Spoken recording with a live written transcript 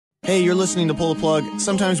Hey, you're listening to Pull the Plug.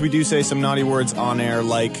 Sometimes we do say some naughty words on air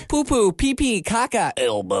like poo-poo, pee-pee, caca,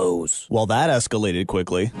 elbows. Well, that escalated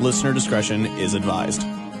quickly. Listener discretion is advised.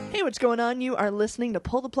 Hey, what's going on? You are listening to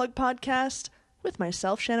Pull the Plug podcast with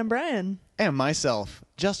myself, Shannon Bryan. And myself,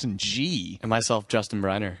 Justin G. And myself, Justin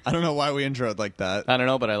Briner. I don't know why we introed like that. I don't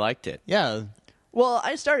know, but I liked it. Yeah. Well,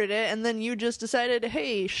 I started it, and then you just decided,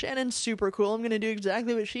 hey, Shannon's super cool. I'm going to do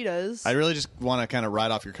exactly what she does. I really just want to kind of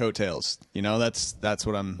ride off your coattails. You know, that's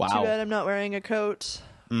what I'm... Wow. Too bad I'm not wearing a coat.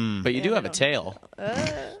 But you do have a tail.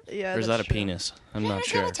 Yeah, Or is that a that's true. penis? I'm not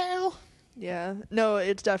sure. Yeah. No,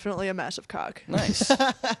 it's definitely a massive cock. Nice.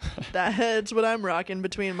 That's what I'm rocking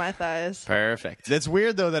between my thighs. Perfect. It's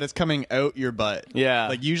weird, though, that it's coming out your butt. Yeah.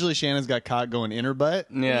 Like, usually Shannon's got cock going in her butt.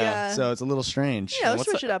 Yeah. So it's a little strange. Yeah, let's What's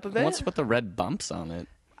switch the- it up a bit. What's with the red bumps on it?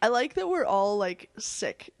 I like that we're all, like,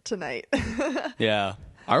 sick tonight. Yeah.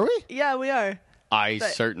 Are we? Yeah, we are. I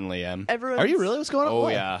But certainly am. Everyone's... Are you really? What's going on? Oh,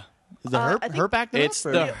 What? yeah. Is the I herp, think herp acting it's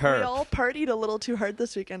up? the Or? We herp. all partied a little too hard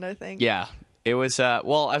this weekend, I think. Yeah. It was,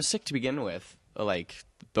 well, I was sick to begin with, like,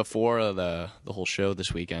 before the whole show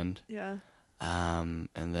this weekend. Yeah. And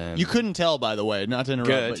then... You couldn't tell, by the way. Not to interrupt,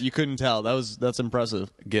 Good. but you couldn't tell. That's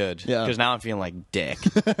impressive. Good. Yeah. Because now I'm feeling like dick.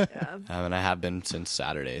 Yeah. And I have been since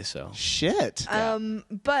Saturday, so... Shit.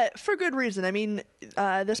 But for good reason. I mean,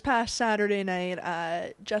 this past Saturday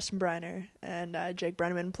night, Justin Briner and Jake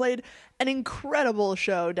Brenneman played an incredible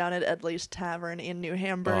show down at Edley's Tavern in New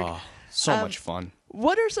Hamburg. Oh, so much fun.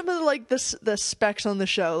 What are some of the specs on the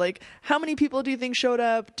show? Like, how many people do you think showed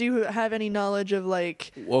up? Do you have any knowledge of,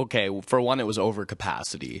 like... Okay, for one, it was over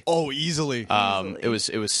capacity. Oh, easily. It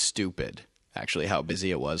was stupid, actually, how busy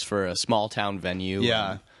it was for a small town venue.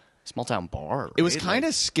 Yeah. Small town bar. It was right? kind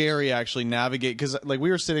of scary, actually, navigate, because like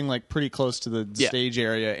we were sitting like pretty close to the Yeah. stage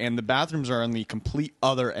area, and the bathrooms are on the complete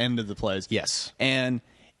other end of the place. Yes. And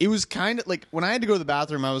it was kind of like when I had to go to the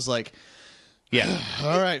bathroom, I was like, Yeah.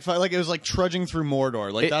 all right, fine. Like it was like trudging through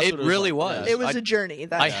Mordor. Like that's It what it really was. was. Yeah. It was I- a journey.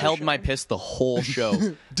 That's I for held sure. my piss the whole show.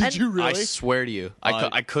 Did you really? I swear to you.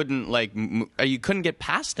 I couldn't, like, you couldn't get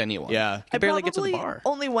past anyone. Yeah. You I could barely get to the probably bar.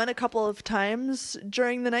 only went a couple of times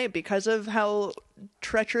during the night because of how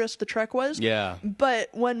treacherous the trek was. Yeah. But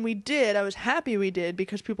when we did, I was happy we did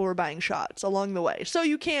because people were buying shots along the way. So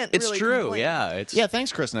you can't It's really true, complain. yeah. It's Yeah,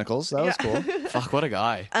 thanks, Chris Nichols. That was cool. Fuck, what a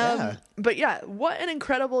guy. Yeah. But yeah, what an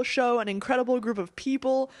incredible show, an incredible group of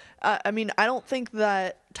people. I mean, I don't think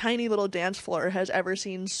that tiny little dance floor has ever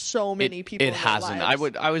seen so many people. It in their hasn't.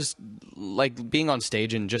 lives. I was like being on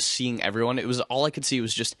stage and just seeing everyone. It was all I could see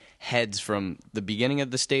was just heads from the beginning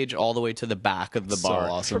of the stage all the way to the back of the So bar.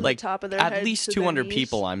 awesome. From the Like top of their at heads least to their 200 knees.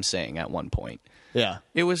 people. I'm saying at one point. Yeah.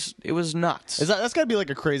 It was nuts. That's got to be like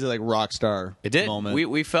a crazy like rock star It did. moment.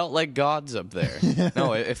 We felt like gods up there.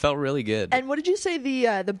 No, it felt really good. And what did you say?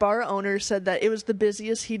 The bar owner said that it was the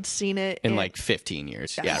busiest he'd seen it in like 15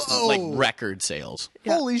 years. Yeah, Whoa. like record sales.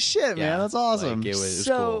 Holy shit, Yeah. man. That's awesome. Like, it was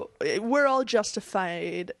So cool. we're all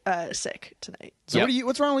justified sick tonight. So Yeah.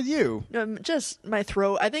 what's wrong with you? Just my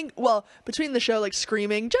throat. I think. Well, between the show, like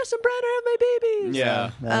screaming, Justin Brenner and my babies.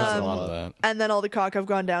 Yeah, that's a lot of that. And then all the cock I've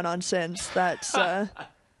gone down on since. That's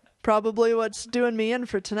probably what's doing me in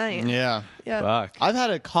for tonight. Yeah. Yeah. Fuck. I've had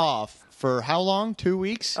a cough for how long? 2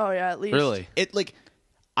 weeks? Oh yeah, at least. Really? It like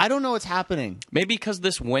I don't know what's happening. Maybe because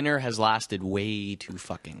this winter has lasted way too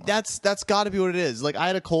fucking long. That's got to be what it is. Like I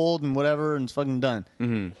had a cold and whatever, and it's fucking done.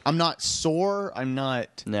 Mm-hmm. I'm not sore. I'm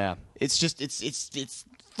not. Yeah. It's just it's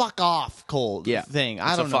fuck off cold Yeah. thing. I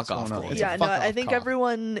It's a don't know fuck what's off going on. cold. It's a Yeah, no, fuck I off think cough.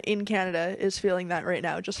 everyone in Canada is feeling that right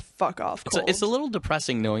now. Just fuck off cold. It's a little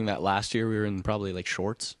depressing knowing that last year we were in probably like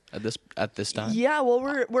shorts at this time. Yeah, well,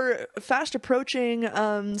 we're fast approaching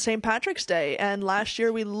St. Patrick's Day, and last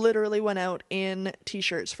year we literally went out in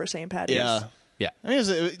t-shirts for St. Patty's. Yeah. Yeah. I mean, it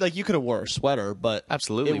was like you could have wore a sweater, but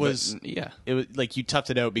Absolutely. it was but, yeah. it was like you toughed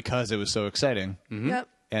it out because it was so exciting, Yep.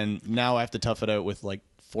 and now I have to tough it out with like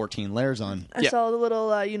 14 layers on. I Yeah. saw the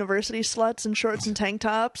little university sluts in shorts and tank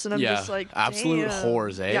tops, and I'm Yeah, just like, absolute damn.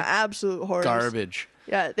 whores, eh? Yeah, absolute whores. Garbage.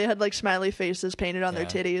 Yeah, they had like smiley faces painted on their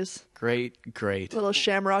titties, Great. little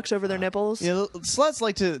shamrocks over their nipples. Yeah, sluts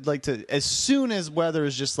like to as soon as weather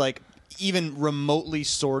is just like even remotely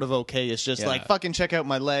sort of okay, it's just Yeah. like fucking check out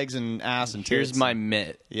my legs and ass and tits. Here's my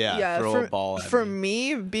mitt. yeah. Yeah, throw for, a ball at for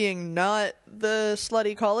me, being not the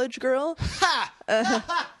slutty college girl,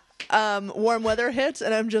 warm weather hits,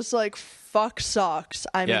 and I'm just like, fuck socks.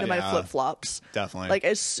 I'm Yeah. into my Yeah. flip flops. Definitely.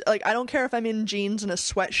 Like I don't care if I'm in jeans and a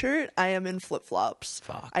sweatshirt. I am in flip flops.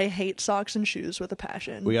 Fuck. I hate socks and shoes with a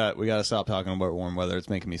passion. We got to stop talking about warm weather. It's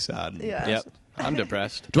making me sad. Yeah. Yep. I'm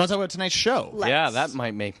depressed. Do you want to talk about tonight's show? Let's. Yeah, that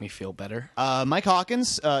might make me feel better. Mike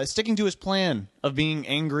Hawkins sticking to his plan of being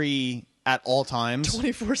angry at all times.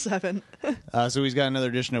 24/7. So he's got another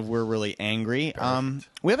edition of We're Really Angry.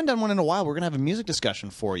 We haven't done one in a while. We're going to have a music discussion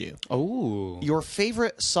for you. Oh, Your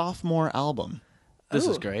favorite sophomore album. this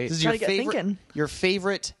is Ooh. great. This is Gotta get thinking. your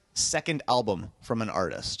favorite second album from an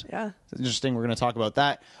artist. Yeah. It's interesting. We're going to talk about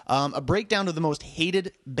that. A breakdown of the most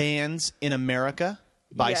hated bands in America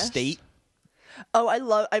by Yes. state. Oh,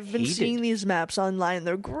 I've been Hated. seeing these maps online.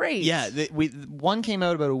 They're great. Yeah, one came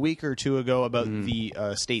out about a week or two ago about the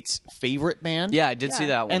state's favorite band. Yeah, I did see Yeah.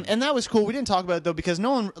 that one. and that was cool. We didn't talk about it though because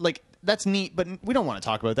no one that's neat, but we don't want to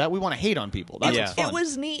talk about that. We want to hate on people. That's Yeah. what's fun. It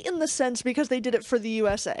was neat in the sense because they did it for the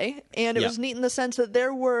USA, and it Yeah. was neat in the sense that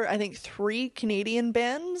there were, I think, 3 Canadian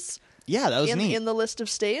bands yeah, that was neat. in the list of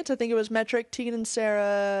states. I think it was Metric, Tegan and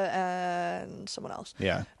Sarah, and someone else.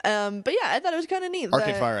 yeah, But yeah, I thought it was kind of neat.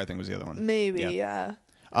 Arcade that- Fire, I think, was the other one. Maybe, Yeah. yeah.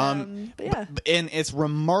 But yeah. And it's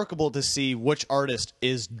remarkable to see which artist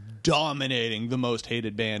is dominating the most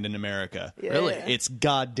hated band in America. Yeah. Really? It's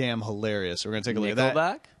goddamn hilarious. We're gonna take a look at that.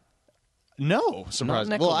 Nickelback? No, surprise.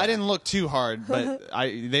 Not Well, I Nickelback. didn't look too hard, but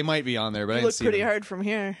they might be on there. But I You didn't look see pretty them. hard from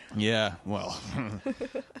here. Yeah, well,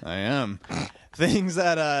 I am. Things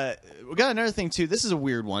that we got another thing too. This is a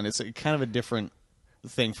weird one. It's kind of a different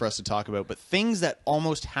thing for us to talk about, but things that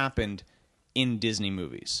almost happened in Disney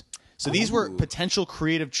movies. So these were potential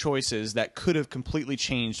creative choices that could have completely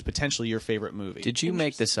changed potentially your favorite movie. Did you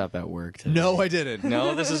make this up at work today? No, I didn't.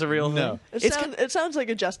 No, this is a real No. thing. It sounds like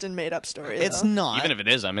a Justin made up story. It's though. not. Even if it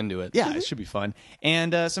is, I'm into it. Yeah, it should be fun.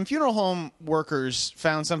 And some funeral home workers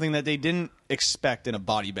found something that they didn't expect in a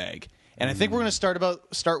body bag. And I think we're going to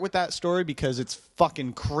start with that story because it's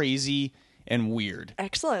fucking crazy and weird.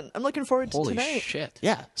 Excellent. I'm looking forward to Holy tonight. shit.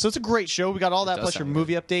 Yeah, so it's a great show. We got all that does plus your sound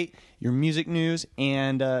movie update, your music news,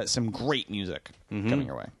 and some great music coming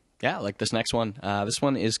your way. Yeah, like this next one. This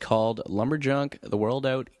one is called Lumberjunk, The World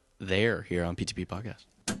Out There here on PTP Podcast.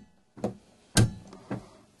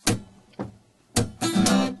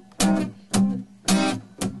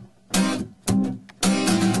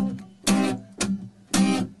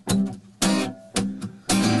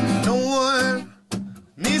 No one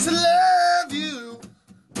needs to love you.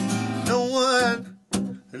 No one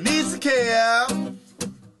needs to care.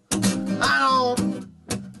 I don't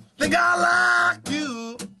think I like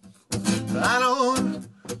you. I don't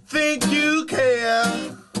think you care.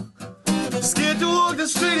 Scared to walk the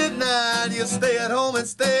street at night. You stay at home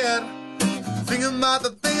instead. Thinking about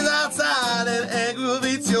the things outside and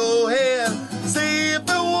aggravates your head. Safe and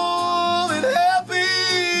warm and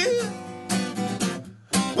happy.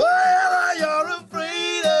 Whatever you're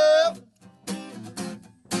afraid of,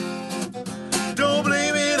 don't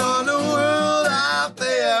blame it on the world out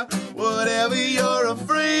there. Whatever you're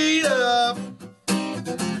afraid of,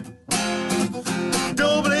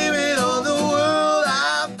 don't blame it on the world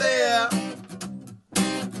out there.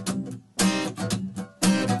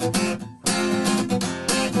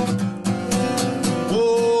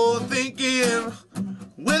 Oh, thinking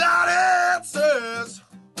without answers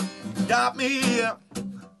got me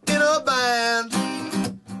in a band,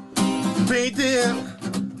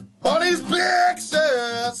 painting all these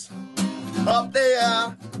pictures up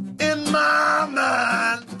there in my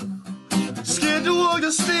mind. Scared to walk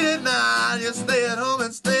the street at night, you stay at home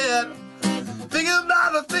instead. Thinking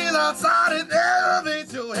about the things outside, it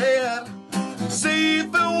elevates your head. Safe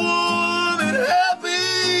and warm and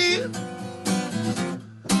happy.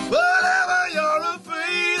 Whatever you're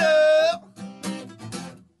afraid of,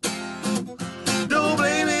 don't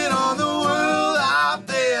blame it on the world out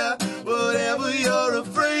there. Whatever you're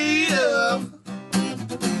afraid of,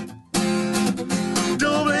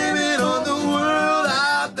 don't blame it on the world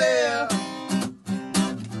out there.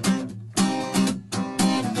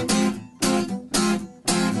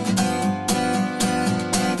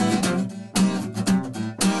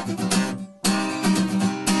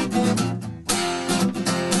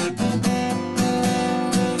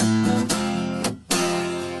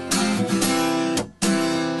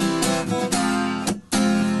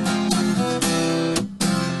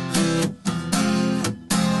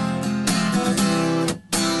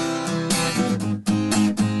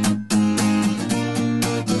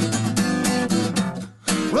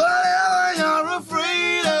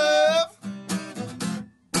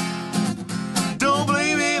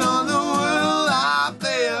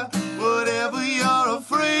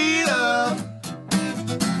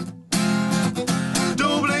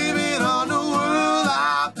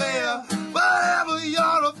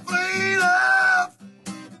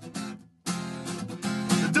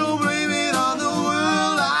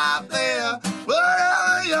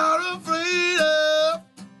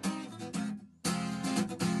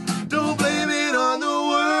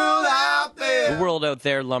 out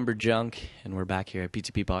there, Lumberjunk, and we're back here at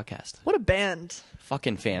PTP Podcast. What a band.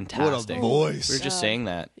 Fucking fantastic. What a voice. We were just saying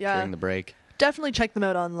that Yeah. during the break. Definitely check them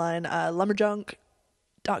out online. Lumberjunk.com.ca.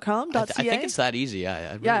 I think it's that easy.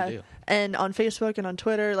 I really yeah. do. And on Facebook and on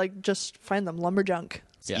Twitter, like, just find them. Lumberjunk.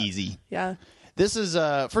 It's Yeah. easy. Yeah. This is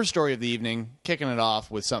first story of the evening, kicking it off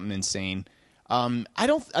with something insane. I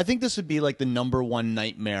think this would be like the number one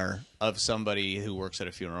nightmare of somebody who works at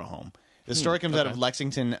a funeral home. The story comes out of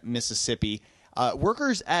Lexington, Mississippi.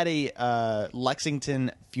 Workers at a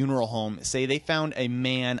Lexington funeral home say they found a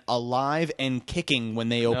man alive and kicking when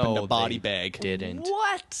they opened No, a body they bag. Didn't.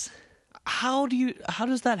 What? How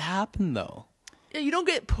does that happen though? Yeah, you don't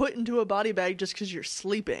get put into a body bag just because you're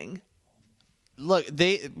sleeping. Look,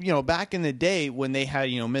 back in the day when they had,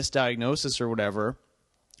 misdiagnosis or whatever,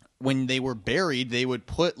 when they were buried, they would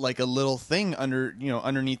put like a little thing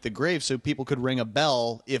underneath the grave so people could ring a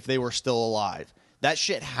bell if they were still alive. That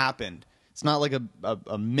shit happened. It's not like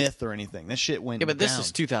a myth or anything. This shit went Yeah, but this down.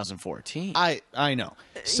 is 2014. I know.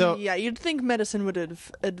 So yeah, you'd think medicine would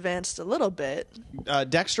have advanced a little bit.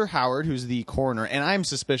 Dexter Howard, who's the coroner, and I'm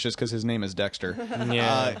suspicious because his name is Dexter,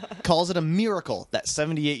 calls it a miracle that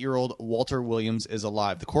 78-year-old Walter Williams is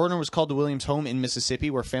alive. The coroner was called to Williams' home in Mississippi,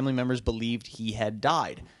 where family members believed he had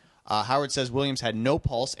died. Howard says Williams had no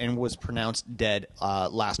pulse and was pronounced dead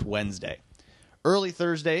last Wednesday. Early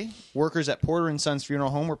Thursday, workers at Porter & Sons Funeral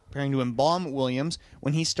Home were preparing to embalm Williams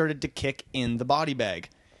when he started to kick in the body bag.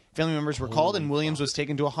 Family members were called and Williams was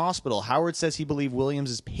taken to a hospital. Howard says he believed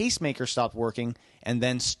Williams' pacemaker stopped working and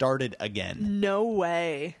then started again. No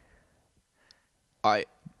way.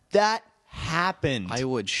 That happened. I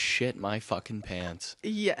would shit my fucking pants.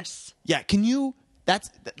 Yes. Yeah, can you...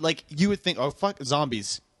 That's like you would think, oh, fuck,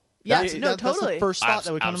 zombies. Yes, That's no, that's the totally. first thought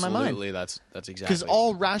that would come to my mind. Absolutely, that's exactly. Because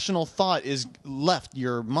all rational thought is left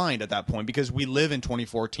your mind at that point because we live in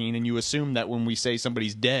 2014 and you assume that when we say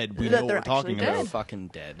somebody's dead, we That know what they're we're talking actually they're about. dead. fucking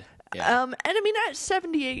dead. Yeah. And I mean, at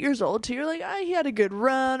 78 years old, too, you're like, he had a good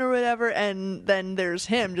run or whatever, and then there's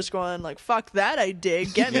him just going like, fuck that I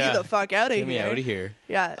did. Get Yeah. me the fuck out of Get here. me out of here.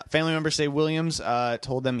 Yeah. Family members say Williams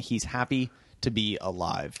told them he's happy to be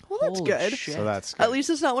alive. Well, that's Holy good. shit. So that's good. At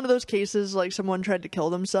least it's not one of those cases like someone tried to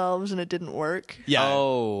kill themselves and it didn't work. Yeah.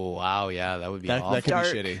 Oh wow, yeah, that would be that, awful. that could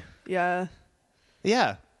Dark. be shitty. Yeah.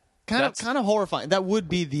 Yeah. Kind That's- of horrifying. That would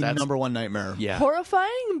be the That's- number one nightmare. Yeah.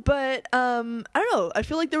 Horrifying, but I don't know. I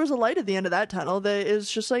feel like there was a light at the end of that tunnel that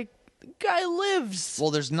is just like, the guy lives.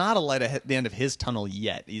 Well, there's not a light at the end of his tunnel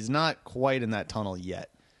yet. He's not quite in that tunnel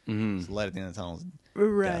yet. Mm-hmm. There's a light at the end of the tunnel.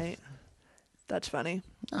 Right. That's funny.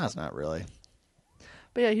 No, it's not really.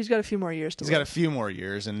 But yeah, he's got a few more years to He's live. got a few more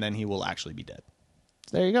years, and then he will actually be dead.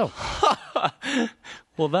 So there you go.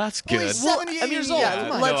 Well, that's good. he's 78 I mean, years old. yeah,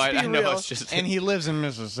 Come on. let's I be know real. it's just. And he lives in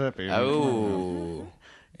Mississippi. Oh.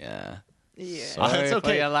 Yeah. Yeah. Sorry It's for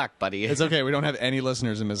okay. your luck, buddy. It's okay. We don't have any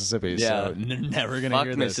listeners in Mississippi, Yeah. so never going to Fuck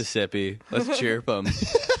hear this. Mississippi. Let's chirp them.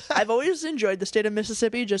 I've always enjoyed the state of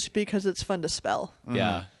Mississippi just because it's fun to spell.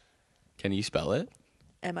 Yeah. Can you spell it?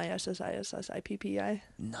 Mississippi.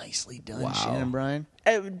 Nicely done, Wow. Shannon Bryan.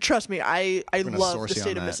 Trust me, I gonna love source the you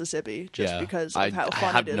state on of that. Mississippi just Yeah. because I of how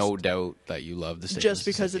fun have it is. no doubt that you love the state. Just of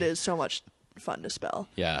because it Mississippi. is so much fun to spell.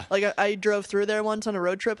 Yeah. Like I drove through there once on a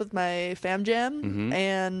road trip with my fam jam, Mm-hmm.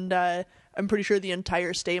 and I'm pretty sure the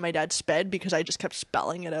entire state my dad sped because I just kept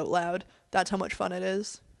spelling it out loud. That's how much fun it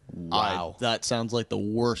is. Wow. That sounds like the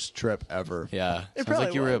worst trip ever. Yeah. It Sounds like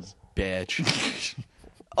probably you were was. a bitch.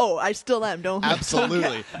 Oh, I still am. Don't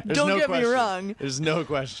Absolutely. There's don't no get me question. wrong. There's no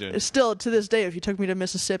question. Still to this day, if you took me to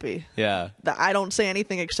Mississippi, yeah. I don't say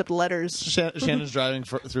anything except letters. Shannon's driving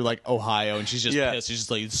through like Ohio, and she's just Yeah. pissed. She's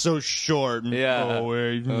just like, it's so short. And, Yeah. Oh,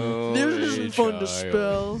 wait. This isn't fun to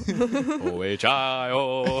spell.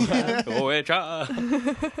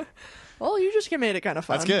 Well, you just made it kind of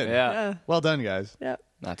fun. That's good. Yeah. Yeah. Well done, guys. Yeah.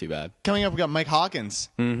 Not too bad. Coming up, we got Mike Hawkins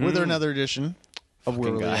with another edition of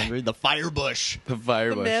We're Really guy. Angry, the Firebush. The Firebush.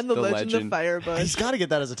 The man, the legend, the He's Firebush. got to get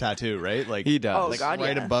that as a tattoo, right? Like He does. Oh, like God,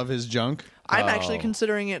 right yeah. above his junk, I'm actually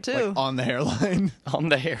considering it too. like on the hairline. On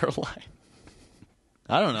the hairline.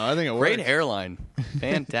 I don't know. I think it Great works. hairline.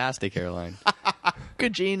 Fantastic hairline.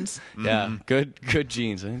 Good genes. Yeah. Good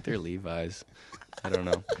jeans. I think they're Levi's. I don't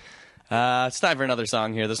know. It's time for another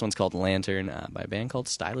song here. This one's called Lantern by a band called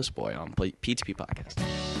Stylish Boy on PTP Podcast.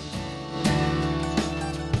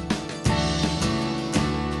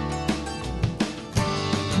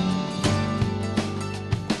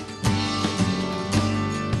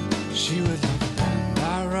 She would like a pen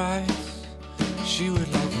I write. She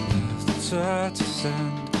would like a letter to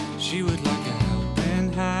send. She would like a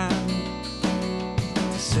helping hand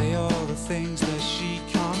to say all the things that she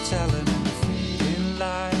can't tell him in the fading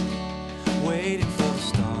light, waiting for the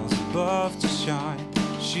shine.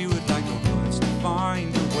 She would like the words to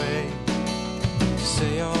find a way to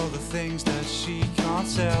say all the things that she can't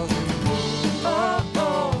tell him. Oh,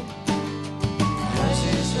 oh, hers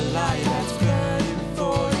is the light that's burning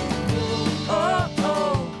for you. Oh,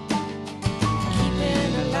 oh,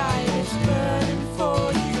 keeping the light is burning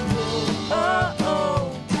for you. Oh,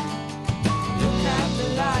 oh, look at the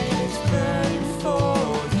light, it's burning for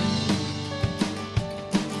you.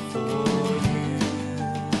 For you.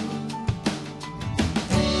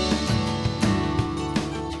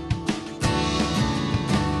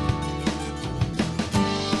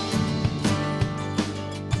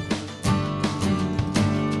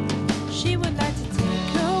 She would like to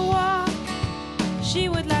take a walk. She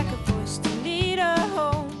would like a voice to lead her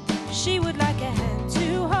home. She would like a hand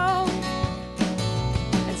to hold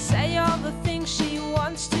and say all the things she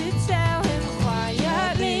wants to tell him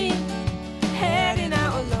quietly. Heading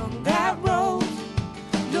out along that road,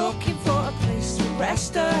 looking for a place to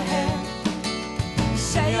rest her head.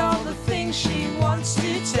 Say all the things she wants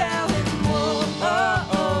to tell him. Oh, oh,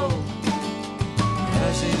 oh.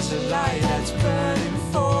 Hers is a light that's burning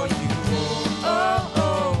for you. Oh,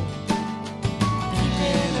 oh,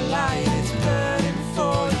 keeping a light, it's burning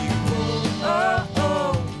for you. Oh,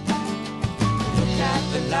 oh, look at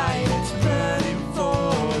the light, it's burning for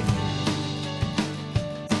you.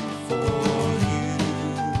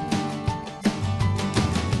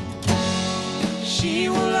 She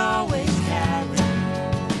will always carry,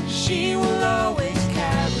 she will always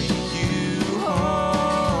carry you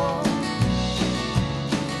home.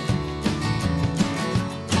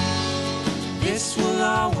 This will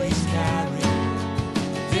always carry,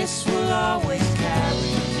 this will always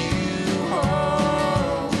carry you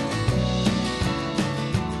home.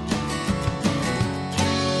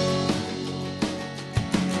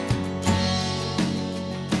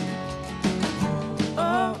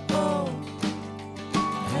 Oh, oh,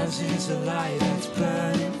 hers is a light that's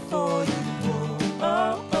burning for you.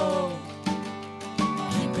 Oh, oh,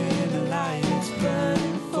 keeping a light that's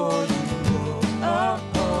burning for you. Oh,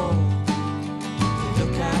 oh,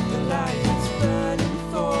 look at the light that's burning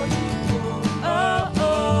for you. Oh,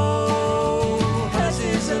 oh, hers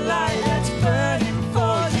is a light that's burning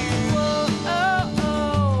for you. Oh,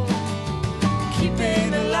 oh,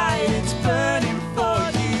 keeping a light that's burning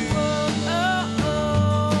for you. Oh,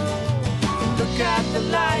 oh, look at the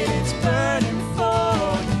light it's burning for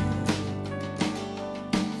you.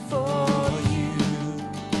 For you.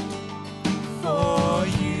 For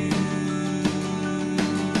you.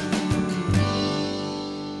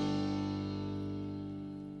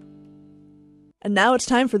 And now it's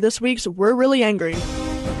time for this week's We're Really Angry.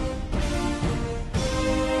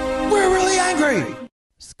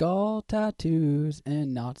 Skull tattoos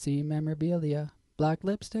and Nazi memorabilia. Black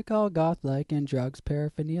lipstick all goth-like and drugs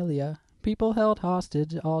paraphernalia. People held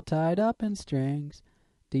hostage all tied up in strings.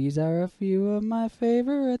 These are a few of my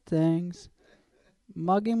favorite things.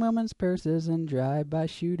 Mugging women's purses and drive-by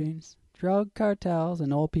shootings. Drug cartels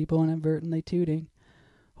and old people inadvertently tooting.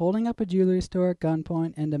 Holding up a jewelry store at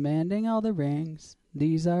gunpoint and demanding all the rings.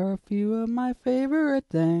 These are a few of my favorite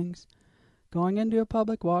things. Going into a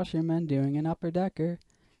public washroom and doing an upper-decker.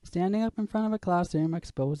 Standing up in front of a classroom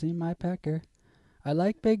exposing my pecker. I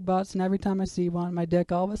like big butts and every time I see one my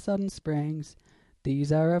dick all of a sudden springs.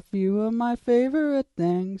 These are a few of my favorite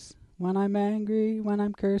things. When I'm angry, when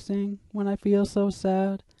I'm cursing, when I feel so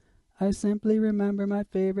sad, I simply remember my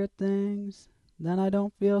favorite things. Then I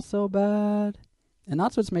don't feel so bad. And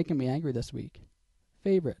that's what's making me angry this week.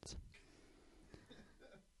 Favorites.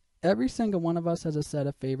 Every single one of us has a set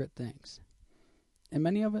of favorite things. And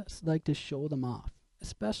many of us like to show them off,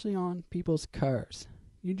 especially on people's cars.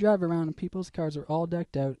 You drive around and people's cars are all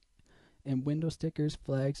decked out in window stickers,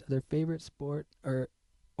 flags of their favorite sport or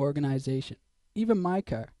organization. Even my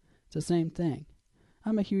car, it's the same thing.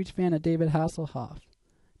 I'm a huge fan of David Hasselhoff.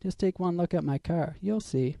 Just take one look at my car, you'll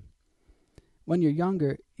see. When you're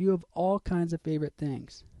younger, you have all kinds of favorite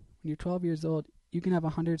things. When you're 12 years old, you can have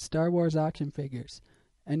 100 Star Wars action figures,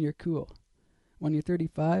 and you're cool. When you're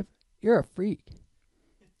 35, you're a freak.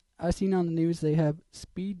 I've seen on the news they have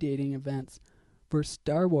speed dating events for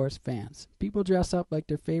Star Wars fans. People dress up like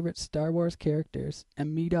their favorite Star Wars characters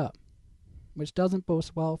and meet up, which doesn't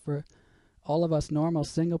bode well for all of us normal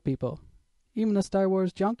single people. Even the Star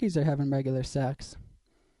Wars junkies are having regular sex.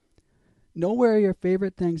 Nowhere are your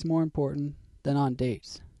favorite things more important than on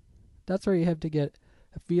dates. That's where you have to get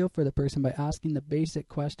a feel for the person by asking the basic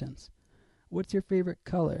questions. What's your favorite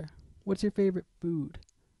color? What's your favorite food?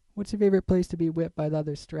 What's your favorite place to be whipped by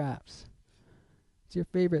leather straps? What's your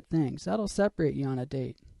favorite things? That'll separate you on a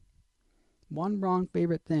date. One wrong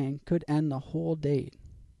favorite thing could end the whole date.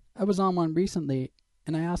 I was on one recently,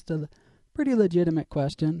 and I asked a pretty legitimate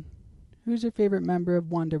question. Who's your favorite member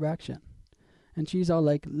of One Direction? And she's all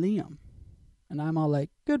like, Liam. And I'm all like,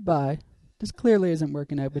 goodbye. This clearly isn't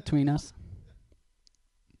working out between us.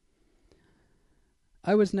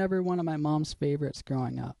 I was never one of my mom's favorites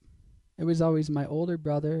growing up. It was always my older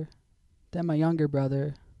brother, then my younger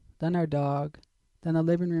brother, then our dog, then the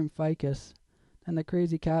living room ficus, then the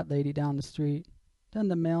crazy cat lady down the street, then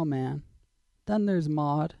the mailman, then there's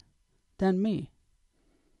Maud, then me.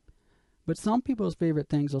 But some people's favorite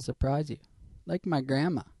things will surprise you, like my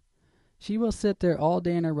grandma. She will sit there all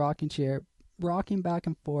day in her rocking chair, rocking back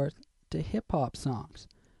and forth to hip-hop songs.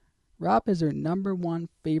 Rap is her number one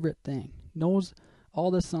favorite thing, knows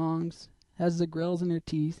all the songs, has the grills in her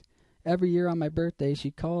teeth. Every year on my birthday,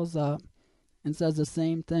 she calls up and says the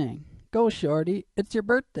same thing. Go, shorty, it's your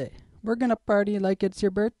birthday. We're gonna party like it's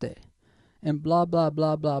your birthday. And blah, blah,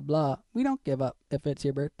 blah, blah, blah. We don't give up if it's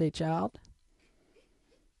your birthday, child.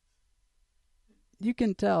 You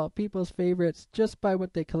can tell people's favorites just by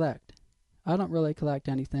what they collect. I don't really collect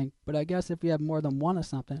anything, but I guess if you have more than one of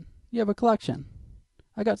something, you have a collection.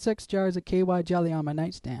 I got 6 jars of KY jelly on my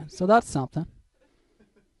nightstand, so that's something.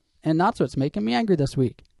 And that's what's making me angry this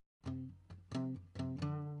week.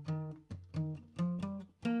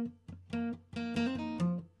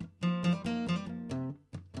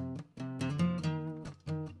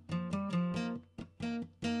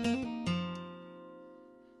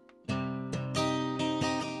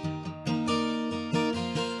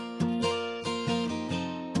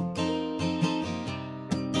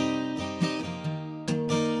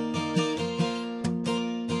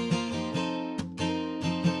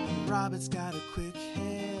 Robert's got a quick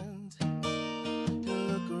hand. He'll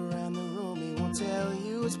look around the room, he won't tell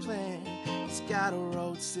you his plan. He's got a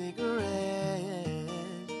rolled cigarette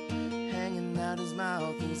hanging out his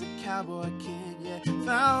mouth. He's a cowboy kid, yeah.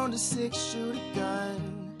 Found a 6-shooter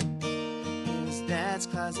gun in his dad's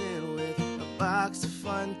closet with a box of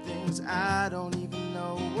fun things. I don't even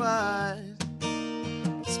know what.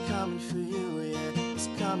 It's coming for you, yeah, it's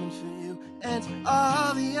coming for you. And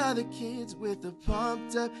all the other kids with the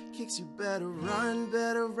pumped up kicks, you better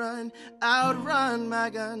run, outrun my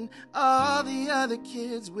gun. All the other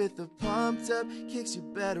kids with the pumped up kicks, you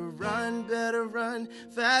better run,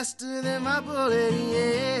 faster than my bullet,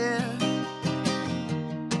 yeah.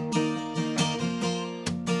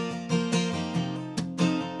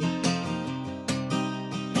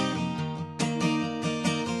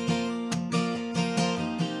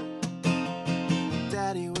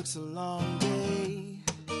 Daddy works a long day.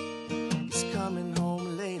 He's coming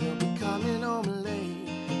home late. He'll be coming home late.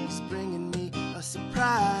 He's bringing me a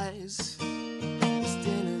surprise. His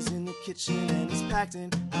dinner's in the kitchen and it's packed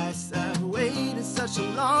in ice. I've waited such a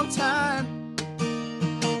long time.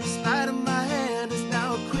 The sleight of my hand is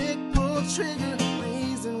now a quick pull trigger,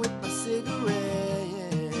 reason with my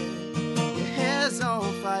cigarette. Your hair's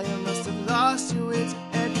on fire, must have lost your wits.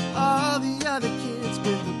 And all the other kids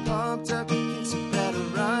with the pumped up kicks, you better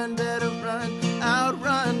run,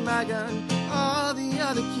 outrun my gun. All the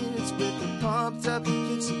other kids with the pumped up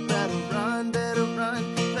kicks, you better run,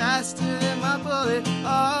 faster than my bullet.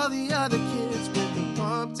 All the other kids with the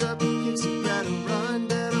pumped up kicks, you better run,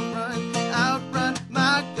 outrun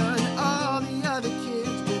my gun. All the other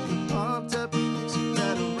kids with the pumped up kicks, you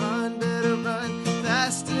better run,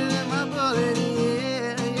 faster than my bullet.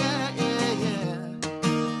 Yeah, yeah, yeah, yeah.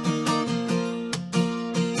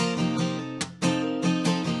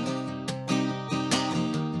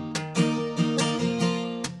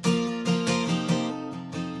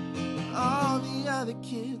 All the other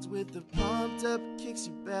kids with the pumped up kicks,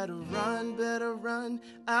 you better run,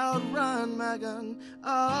 outrun my gun.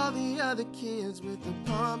 All the other kids with the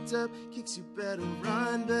pumped up kicks, you better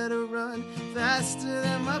run, faster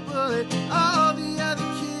than my bullet. All the other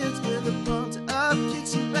kids with the pumped up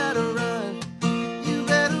kicks, you better run,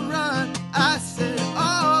 I said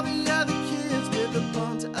all the other kids with the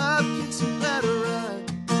pumped up kicks, you better run.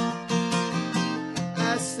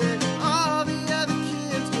 I said all the other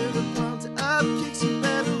kids with the pumped up kicks, you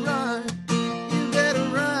better run,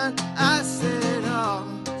 I said all.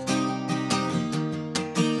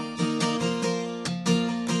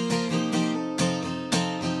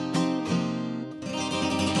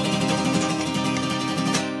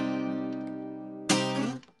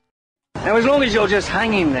 Now, as long as you're just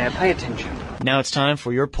hanging there, pay attention. Now it's time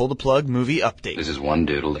for your Pull the Plug movie update. This is one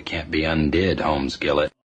doodle that can't be undid, Holmes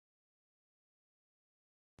Gillett.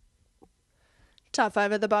 Top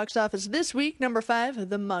 5 at the box office this week. Number 5,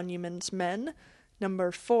 The Monuments Men.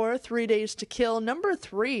 Number 4, 3 Days to Kill. Number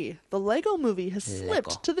 3, The Lego Movie has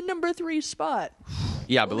slipped to the number 3 spot.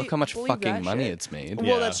 Yeah, but look how much Believe fucking that money shit. it's made. Well,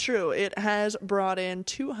 Yeah. that's true. It has brought in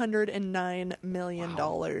 $209 million,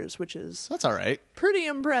 which is That's all right. pretty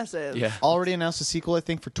impressive. Yeah. Already announced a sequel, I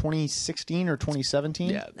think, for 2016 or 2017.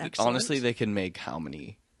 Yeah. Excellent. Honestly, they can make how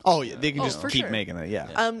many? Oh, yeah. They can Oh, just for keep sure. making it.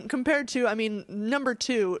 Yeah. Compared to, I mean, number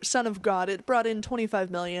 2, Son of God, it brought in $25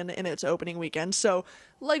 million in its opening weekend. So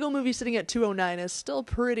Lego Movie sitting at 209 is still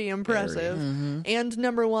pretty impressive. And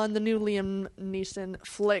number 1, the new Liam Neeson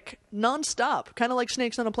flick, nonstop, kind of like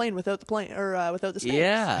Snakes on a Plane without the plane or without the snakes.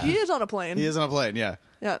 Yeah. He is on a plane. He is on a plane, yeah.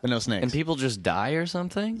 Yeah. But no snakes. And people just die or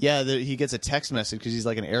something? Yeah, he gets a text message because he's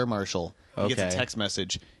like an air marshal. He gets Okay. a text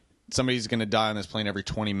message. Somebody's going to die on this plane every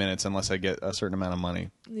 20 minutes unless I get a certain amount of money.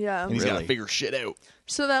 Yeah. And he's got Really? to figure shit out.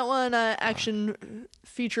 So that one action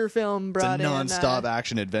feature film It's a brought non-stop in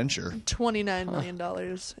action adventure. $29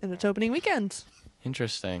 million in its opening weekend.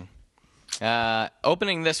 Interesting.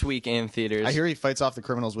 Opening this week in theaters. I hear he fights off the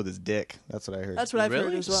criminals with his dick. That's what I heard. That's what I've heard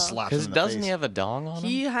Really? as well. Slaps him Because in the doesn't face. he have a dong on him?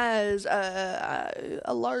 He has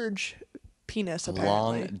a large penis, apparently.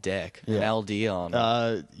 Long dick. An LD on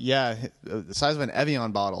him. Yeah, the size of an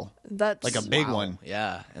Evian bottle. That's Like a big Wow. one.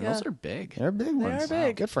 Yeah, and Yeah. those are big. They're big ones. are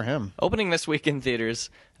big. Good for him. Opening this week in theaters,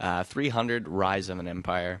 300 Rise of an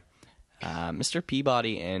Empire, Mr.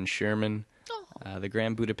 Peabody and Sherman, the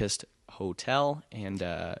Grand Budapest Hotel, and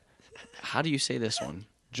how do you say this one?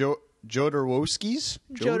 Jodorowsky's?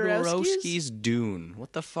 Jodorowsky's Dune.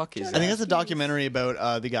 What the fuck is I that? think that's a documentary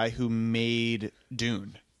about the guy who made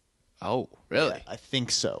Dune. Oh, really? I think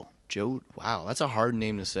so. Wow, that's a hard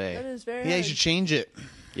name to That say. is very Yeah, you hard. should change it.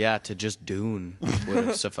 Yeah, to just Dune would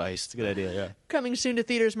have sufficed. Good idea, yeah. Coming soon to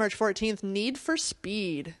theaters March 14th, Need for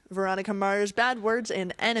Speed. Veronica Mars, Bad Words,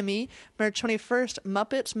 and Enemy. March 21st,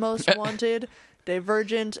 Muppets Most Wanted,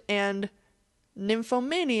 Divergent, and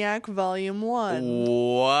Nymphomaniac Volume 1.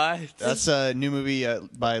 What? That's a new movie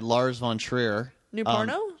by Lars von Trier. New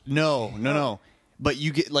porno? No. But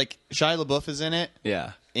you get, like, Shia LaBeouf is in it.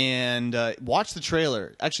 Yeah. And watch the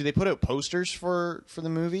trailer. Actually, they put out posters for the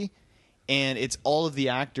movie, and it's all of the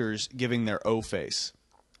actors giving their O face.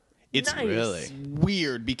 It's Nice. Really?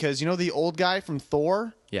 weird because you know the old guy from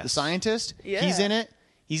Thor, Yes. the scientist. Yeah. He's in it.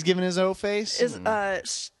 He's giving his O face. Is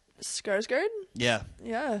Skarsgård? Yeah.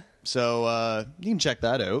 Yeah. So you can check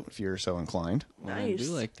that out if you're so inclined. I do Nice.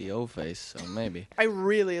 like the O face, so maybe. I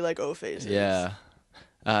really like O faces. Yeah.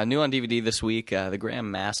 New on DVD this week, The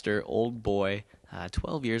Graham Master, Old Boy,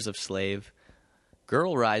 12 Years of Slave,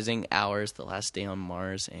 Girl Rising, Hours, The Last Day on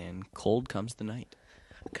Mars, and Cold Comes the Night.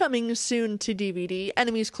 Coming soon to DVD,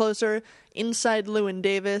 Enemies Closer, Inside Llewyn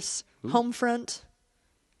Davis, Homefront,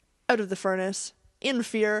 Out of the Furnace, In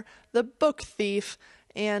Fear, The Book Thief,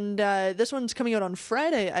 and this one's coming out on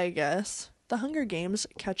Friday, I guess. The Hunger Games: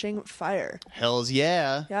 Catching Fire. Hell's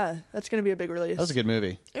yeah. Yeah, that's going to be a big release. That was a good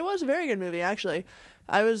movie. It was a very good movie, actually.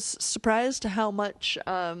 I was surprised how much,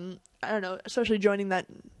 I don't know, especially joining that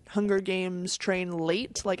Hunger Games train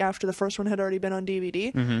late, like after the first one had already been on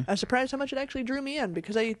DVD. I was surprised how much it actually drew me in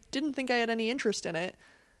because I didn't think I had any interest in it.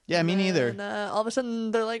 Yeah, me neither. And all of a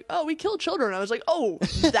sudden they're like, "Oh, we killed children." I was like, "Oh,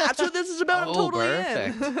 that's what this is about." I'm totally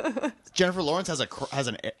in. perfect. Jennifer Lawrence has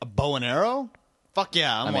a bow and arrow. Fuck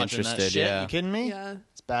yeah, I'm watching that interested, shit. yeah. You kidding me? Yeah,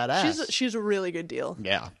 It's badass. she's a really good deal.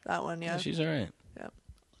 yeah. That one, yeah. She's all right. Yeah.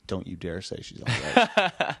 Don't you dare say she's all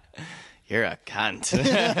right. You're a cunt.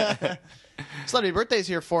 Celebrity birthday's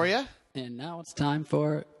here for you. And now it's time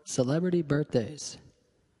for celebrity birthdays.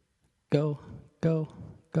 Go, go,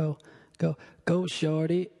 go, go, go,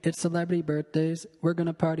 shorty. It's celebrity birthdays. We're going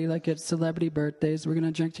to party like it's celebrity birthdays. We're going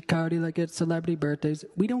to drink Bacardi like it's celebrity birthdays.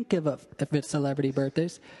 We don't give up if it's celebrity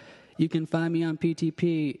birthdays. You can find me on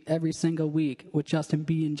PTP every single week with Justin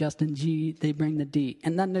B and Justin G. They bring the D.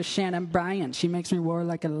 And then there's Shannon Bryan. She makes me roar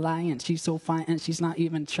like a lion. She's so fine and she's not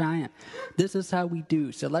even trying. This is how we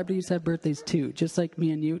do. Celebrities have birthdays too, just like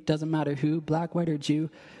me and you. Doesn't matter who, black, white, or Jew.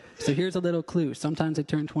 So here's a little clue. Sometimes they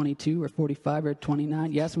turn 22 or 45 or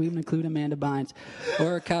 29. Yes, we even include Amanda Bynes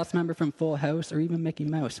or a cast member from Full House or even Mickey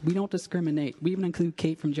Mouse. We don't discriminate. We even include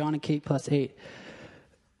Kate from John and Kate Plus 8.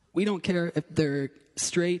 We don't care if they're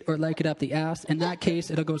straight or like it up the ass. In that case,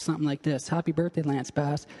 it'll go something like this. Happy birthday, Lance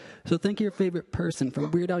Bass. So think of your favorite person,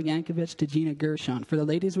 from Weird Al Yankovic to Gina Gershon. For the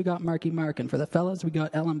ladies, we got Marky Mark. And for the fellas, we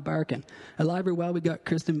got Ellen Barkin. Alive or well, we got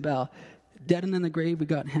Kristen Bell. Dead and in the grave, we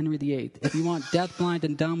got Henry VIII. If you want deaf, blind,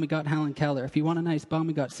 and dumb, we got Helen Keller. If you want a nice bum,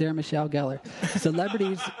 we got Sarah Michelle Gellar.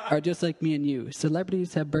 Celebrities are just like me and you.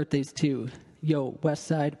 Celebrities have birthdays too. Yo, West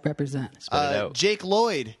Side, represent. Spit it out. Jake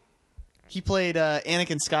Lloyd. He played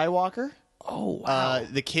Anakin Skywalker. Oh, wow.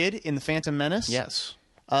 The kid in The Phantom Menace. Yes.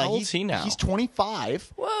 How old's he's, he now? He's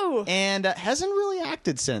 25. Whoa. And hasn't really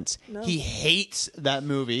acted since. No. He hates that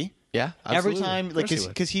movie. Yeah, Every absolutely. time, Of like, course he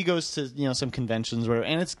would. because he goes to some conventions, or whatever,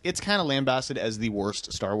 and it's kind of lambasted as the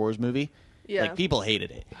worst Star Wars movie. Yeah. Like, people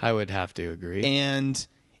hated it, I would have to agree. and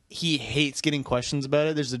he hates getting questions about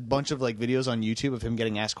it. There's a bunch of like videos on YouTube of him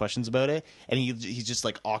getting asked questions about it, and he's just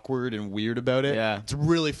like awkward and weird about it. Yeah. It's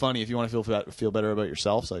really funny if you want to feel better about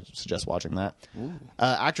yourself. So I suggest watching that.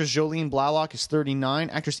 Actress Jolene Blalock is 39.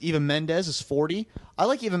 Actress Eva Mendes is 40. I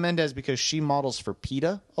like Eva Mendes because she models for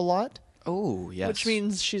PETA a lot, Oh, yes. Which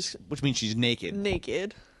means she's which means she's naked,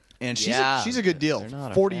 naked. and Yeah. she's a good deal. They're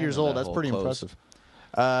not a 40 fan years of old. that That's whole pretty clothes. impressive.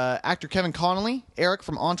 Actor Kevin Connolly, Eric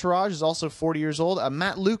from Entourage, is also 40 years old.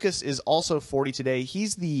 Matt Lucas is also 40 today.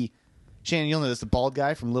 He's Shannon, you'll know this, the bald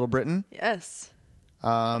guy from Little Britain. Yes.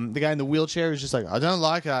 The guy in the wheelchair is just like, I don't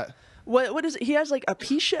like that. What is it? He has like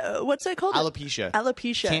alopecia. What's that called? Alopecia.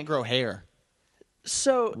 Alopecia. Can't grow hair.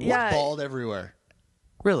 So yeah, Bald everywhere.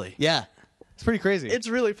 Really? Yeah. It's pretty crazy. it's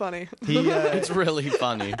really funny. It's really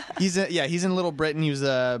funny. He's in Little Britain. He was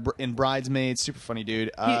in Bridesmaids. Super funny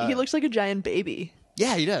dude. He looks like a giant baby.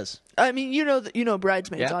 Yeah, he does. I mean, you know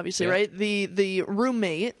Bridesmaids, Yeah, obviously, yeah. right? The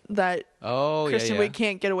roommate that Oh, Kristen yeah. Wiig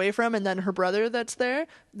can't get away from, and then her brother that's there.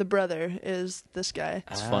 The brother is this guy.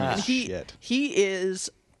 It's funny And as he shit. he is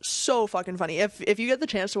so fucking funny. If you get the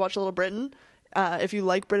chance to watch Little Britain, if you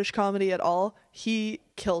like British comedy at all, he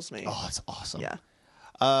kills me. Oh, it's awesome. Yeah.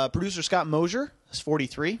 Producer Scott Mosier is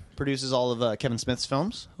 43. Produces all of Kevin Smith's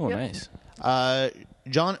films. Oh, Yep. nice.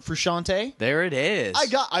 John Frusciante. There it is.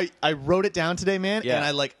 I wrote it down today, man, Yeah.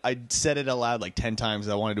 and I said it aloud like 10 times.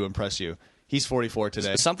 I wanted to impress you. He's 44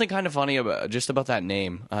 today. Something kind of funny about that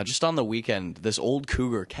name. Just on the weekend, this old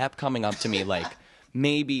cougar kept coming up to me like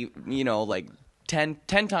maybe, like 10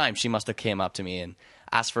 times she must have came up to me and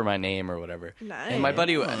asked for my name or whatever. Nice. And my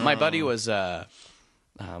buddy was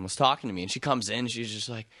talking to me, and she comes in, she's just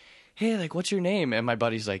like, hey, like, what's your name? And my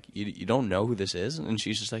buddy's like, you don't know who this is? And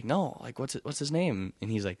she's just like, no, like, what's his name?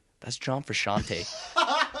 And he's like, that's John Frusciante.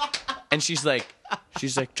 And she's like,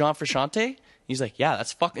 John Frusciante? He's like, yeah,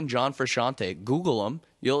 that's fucking John Frusciante. Google him.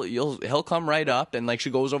 He'll come right up. And like, she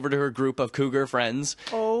goes over to her group of cougar friends.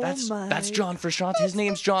 Oh that's my John Frusciante. His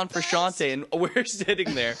name's John Frusciante. And we're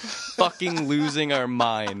sitting there, fucking losing our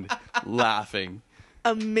mind, laughing.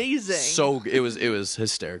 Amazing. So it was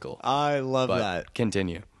hysterical. I love But that.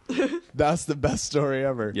 continue. That's the best story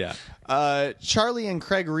ever. Yeah. Charlie and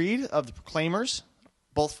Craig Reed of the Proclaimers,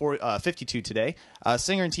 both 52 today.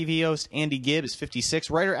 Singer and TV host Andy Gibb is 56.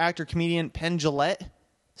 Writer, actor, comedian Penn Jillette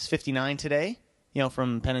is 59 today.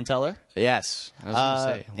 From Penn and Teller. Yes. I was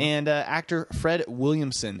gonna say. And actor Fred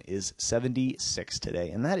Williamson is 76 today.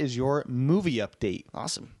 And that is your movie update.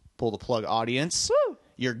 Awesome. Pull the plug, audience. Woo!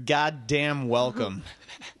 You're goddamn welcome.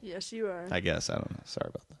 Yes, you are. I guess. I don't know. Sorry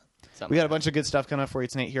about that. Something We got a bunch of good stuff coming up for you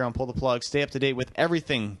tonight here on Pull the Plug. Stay up to date with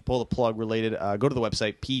everything Pull the Plug related. Go to the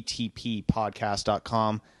website,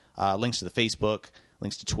 ptppodcast.com. Links to the Facebook,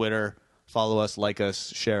 links to Twitter. Follow us, like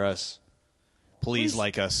us, share us. Please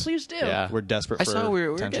like us. Please do. Yeah. We're desperate I for saw we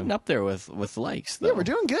were attention. getting up there with likes, though. Yeah, we're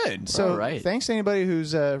doing good. So all right. thanks to anybody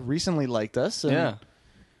who's recently liked us. And, Yeah.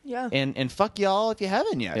 Yeah. And fuck y'all if you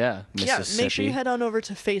haven't yet. Yeah. Yeah, Mississippi. make sure you head on over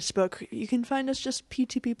to Facebook. You can find us just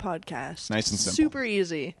PTP Podcast. Nice and simple. Super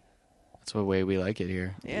easy. That's the way we like it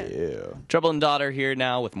here. Yeah. Yeah. Trouble and Daughter here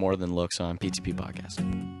now with More Than Looks on PTP Podcast.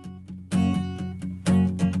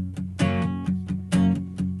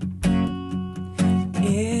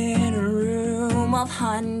 In a room of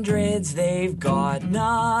hundreds, they've got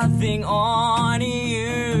nothing on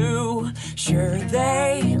you. Sure,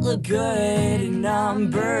 they look good in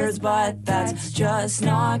numbers, but that's just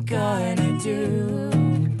not gonna do.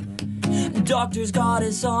 Doctor's got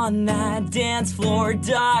us on that dance floor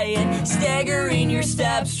diet, staggering your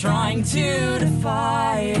steps, trying to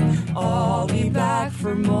defy it. I'll be back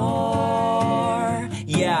for more.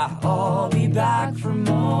 Yeah, I'll be back for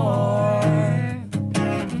more.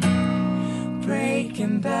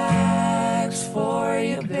 Breaking backs for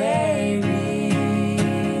you, baby.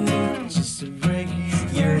 Just to break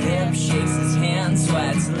your hip, shakes his hand,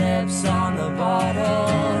 sweats lips on the bottle.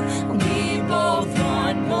 We both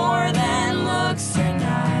want more than looks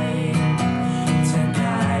tonight.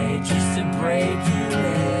 Tonight, just to break you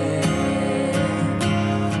in.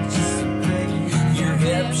 Just to break your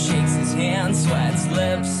hip, shakes his hand, sweats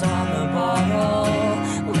lips on the bottle.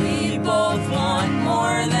 We both want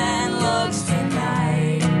more than looks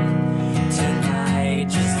tonight. Tonight,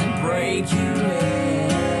 just to break you in.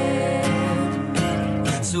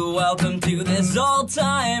 So welcome to this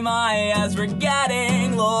all-time high as we're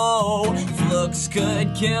getting low. If looks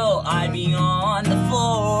could kill, I'd be on the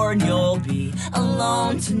floor and you'll be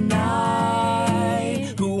alone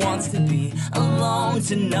tonight. Who wants to be alone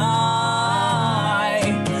tonight?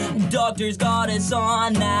 doctor's got us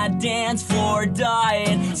on that dance floor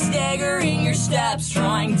diet, staggering your steps,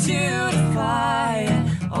 trying to defy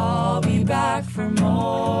it. I'll be back for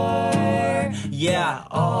more. Yeah,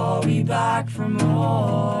 I'll be back for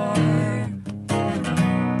more.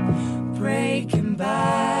 Breaking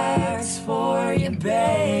backs for you,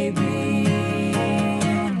 baby.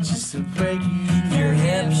 Just to break your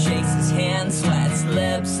hip, shakes his hand, sweats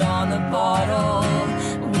lips on the bottle.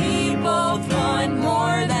 We both want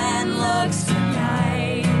more than looks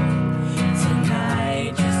tonight.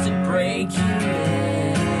 Tonight, just to break you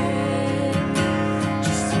in.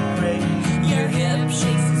 Just to break your hip,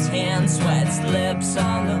 shakes his hand, sweats lips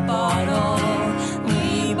on the bottle.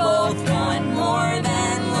 We both want more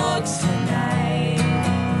than looks tonight.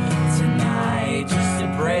 Tonight, just to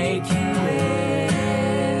break you in.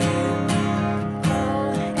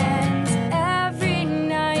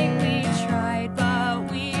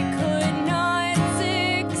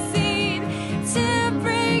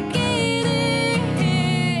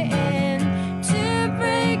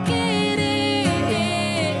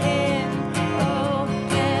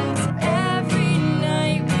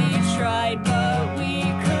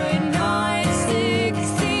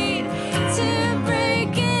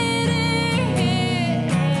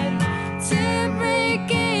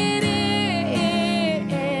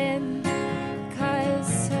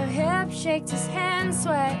 Shaked his hand,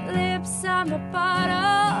 sweat lips on the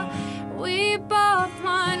bottle. We both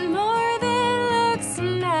want more than looks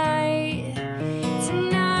tonight.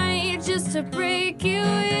 Tonight, just to break you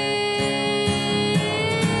in.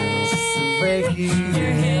 Just to break you in.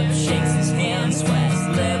 Your hip shakes his hand, sweats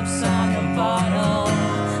lips on the bottle.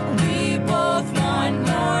 We both want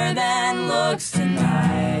more than looks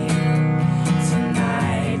tonight.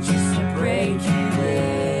 Tonight, just to break you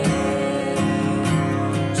in.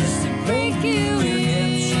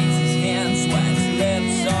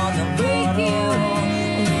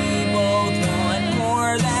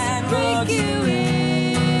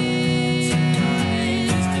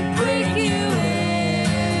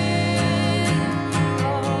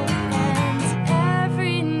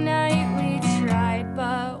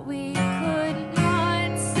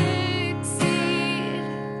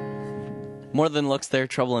 More Than Looks there,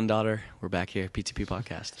 Trouble and Daughter. We're back here, PTP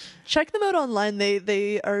Podcast. Check them out online.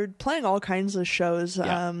 They are playing all kinds of shows,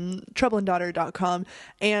 troubleanddaughter.com.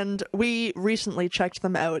 And we recently checked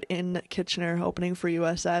them out in Kitchener, opening for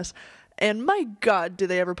USS. And my God, do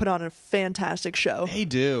they ever put on a fantastic show. They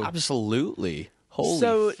do. Absolutely.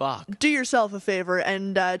 Holy fuck. Do yourself a favor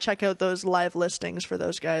and check out those live listings for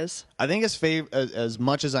those guys. I think as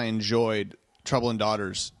much as I enjoyed Trouble and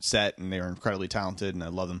Daughter's set, and they are incredibly talented, and I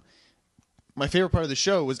love them, my favorite part of the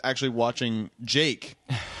show was actually watching Jake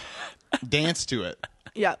dance to it.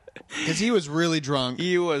 Yeah. Because he was really drunk.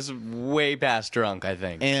 He was way past drunk, I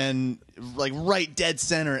think. And like right dead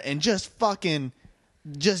center and just fucking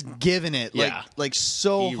just giving it like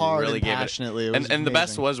so He hard really and gave it. passionately. It was And the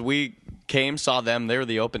best amazing. was we came, saw them, they were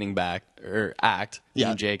the opening act, me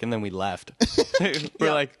and Jake, and then we left.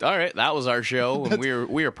 We're like, all right, that was our show, and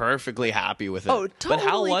we were perfectly happy with it. Oh, But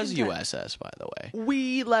how totally was content. USS, by the way?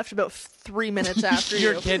 We left about 3 minutes after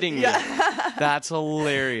You're you. kidding me. Yeah. That's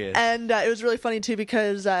hilarious. And it was really funny, too,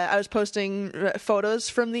 because I was posting photos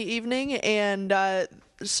from the evening, and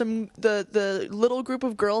the little group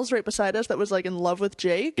of girls right beside us that was like in love with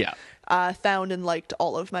Jake found and liked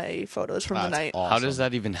all of my photos from the night. How does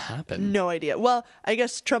that even happen? No idea. Well, I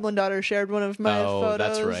guess Trouble and Daughter shared one of my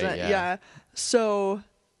photos. That's right, yeah. So,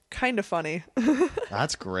 kind of funny.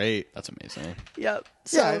 That's great. That's amazing. Yep.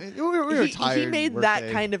 Yeah, So we were he tired. made work that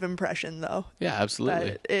day. kind of impression, though. Yeah, absolutely.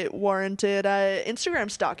 That it warranted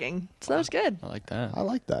Instagram stalking. So that was good. I like that. I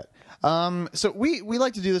like that. So we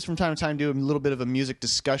like to do this from time to time, do a little bit of a music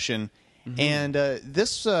discussion, and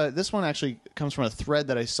this one actually comes from a thread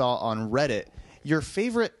that I saw on Reddit. Your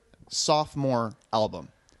favorite sophomore album,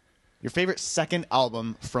 your favorite second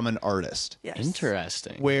album from an artist. Yes.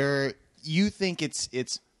 Interesting. Where you think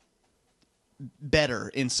it's better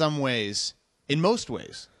in some ways, in most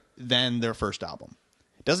ways, than their first album.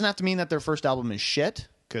 It doesn't have to mean that their first album is shit,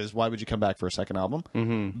 because why would you come back for a second album?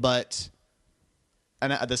 Mm-hmm. But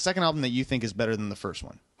the second album that you think is better than the first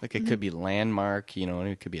one. Like it could be landmark,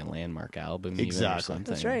 it could be a landmark album even or Exactly.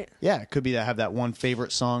 something. That's right. Yeah, it could be to have that one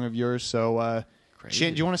favorite song of yours. So,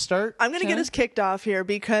 Shan, do you want to start? I'm going to get us kicked off here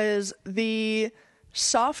because the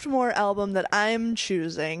sophomore album that I'm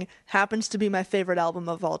choosing happens to be my favorite album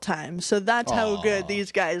of all time. So that's how good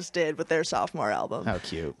these guys did with their sophomore album. How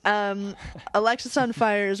cute. Alexis on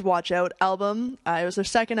Fire's Watch Out album. It was their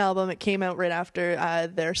second album. It came out right after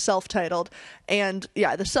their self-titled. And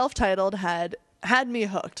yeah, the self-titled had me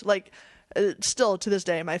hooked. Like, still to this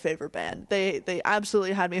day my favorite band. They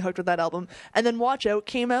absolutely had me hooked with that album. And then Watch Out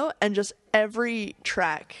came out, and just every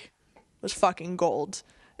track was fucking gold.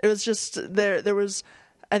 It was just there was,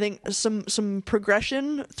 I think, some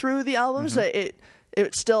progression through the albums.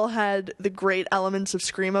 It still had the great elements of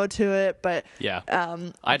screamo to it, but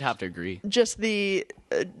I'd have to agree. just the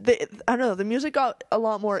I don't know, the music got a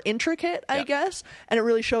lot more intricate, I guess, and it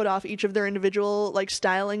really showed off each of their individual like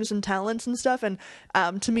stylings and talents and stuff. And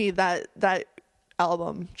to me, that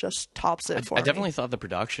album just tops it for me. I definitely thought the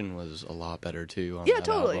production was a lot better too on Yeah, that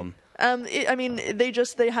totally. album. I mean, they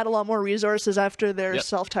had a lot more resources after their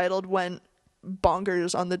self-titled went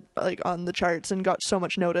bonkers on the charts and got so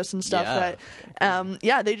much notice and stuff that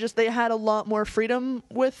they had a lot more freedom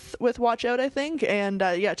with Watch Out, I think. And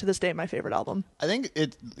to this day, my favorite album. I think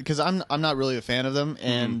it because I'm not really a fan of them,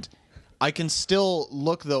 and I can still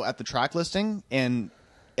look though at the track listing and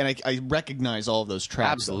I recognize all of those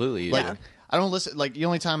tracks. Absolutely, like, yeah. I don't listen. Like the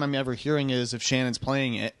only time I'm ever hearing is if Shannon's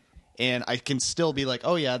playing it, and I can still be like,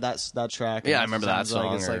 oh yeah, that's that track. Yeah, and I remember that sounds like-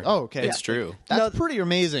 song. It's or- like, oh okay, it's true. That's pretty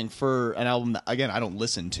amazing for an album that again I don't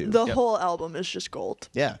listen to. The whole album is just gold.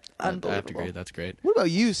 Yeah, Unbelievable. I have to agree. That's great. What about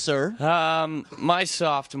you, sir? My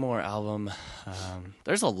sophomore album.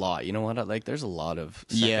 There's a lot. You know what? There's a lot of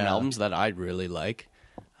second albums that I really like.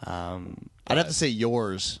 I'd have to say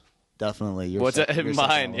yours. Definitely. Your What's second-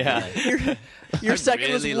 mine? your second one, Yeah. Your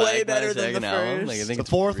second was really way like my better than the second album. first. Like, I think The it's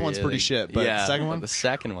fourth one's really- pretty shit, but the second one? The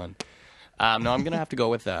second one. No, I'm gonna have to go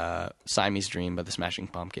with Siamese Dream by the Smashing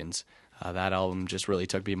Pumpkins. That album just really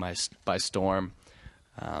took me by storm.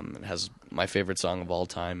 It has my favorite song of all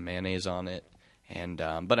time, Mayonnaise, on it. And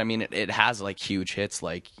but I mean, it has like huge hits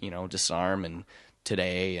like Disarm and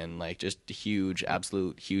Today, and like just huge,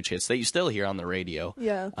 absolute huge hits that you still hear on the radio.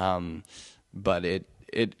 Yeah. But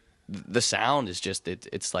the sound is just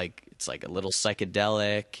it's like a little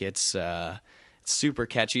psychedelic. It's super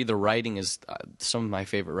catchy. The writing is some of my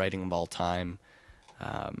favorite writing of all time.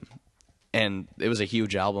 And it was a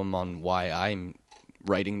huge album on why I'm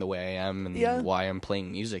writing the way I am and why I'm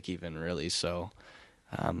playing music even, really. So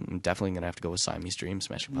I'm definitely going to have to go with Siamese Dream,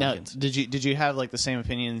 Smashing Now, Pumpkins. did you have like the same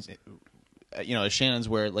opinions, as Shannon's,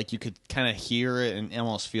 where like you could kind of hear it and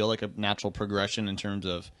almost feel like a natural progression in terms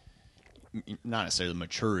of not necessarily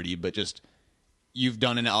maturity, but just you've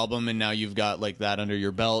done an album and now you've got like that under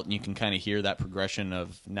your belt and you can kind of hear that progression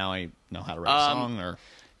of now I know how to write a song? Or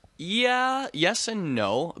Yeah, yes and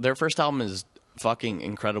no. Their first album is fucking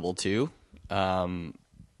incredible too.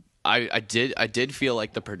 I did feel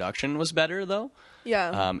like the production was better though.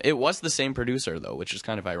 Yeah. It was the same producer though, which is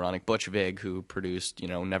kind of ironic. Butch Vig, who produced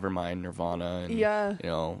Nevermind, Nirvana,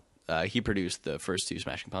 and he produced the first two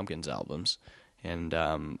Smashing Pumpkins albums, and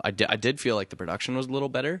I did feel like the production was a little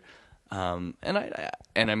better. And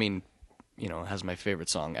I mean, it has my favorite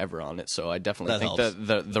song ever on it, so I definitely think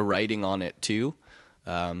the writing on it too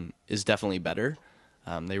is definitely better.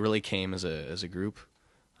 They really came as a group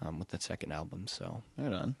with that second album, so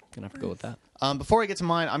right on. Gonna have to go with that. Before I get to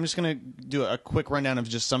mine, I'm just gonna do a quick rundown of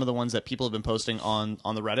just some of the ones that people have been posting on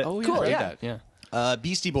the Reddit. Oh, Cool, I yeah. like that. Yeah,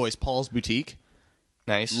 Beastie Boys, Paul's Boutique.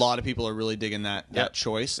 nice. A lot of people are really digging that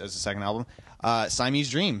choice as a second album. Siamese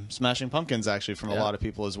Dream, Smashing Pumpkins, actually, from a lot of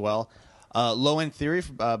people as well. Low End Theory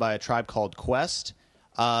by a tribe called Quest.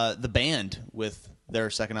 The Band with their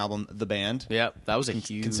second album, The Band. Yep, that was a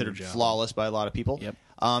huge Considered album. flawless by a lot of people. Yep.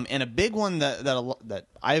 And a big one that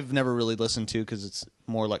I've never really listened to because it's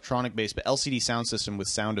more electronic based, but LCD Sound System with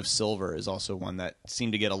Sound of Silver is also one that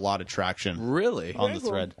seemed to get a lot of traction. Really? On the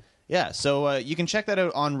thread. Yeah, so you can check that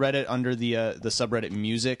out on Reddit under the subreddit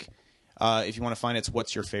music. If you want to find it's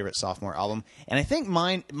what's your favorite sophomore album. And I think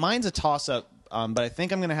mine's a toss-up, but I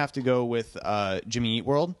think I'm going to have to go with Jimmy Eat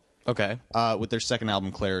World. Okay. With their second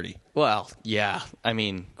album, Clarity. Well, yeah. I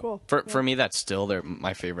mean, Cool. For me, that's still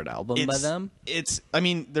my favorite album by them. I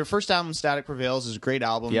mean, their first album, Static Prevails, is a great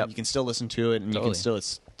album. Yep. You can still listen to it, and you Totally. can still,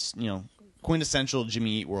 it's quintessential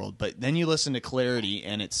Jimmy Eat World. But then you listen to Clarity,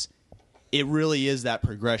 and it really is that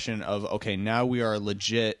progression of, okay, now we are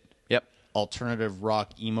legit alternative rock,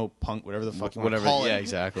 emo, punk, whatever the fuck you want to call it. Yeah,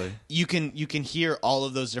 exactly. You can hear all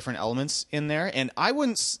of those different elements in there, and I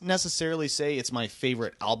wouldn't necessarily say it's my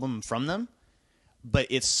favorite album from them, but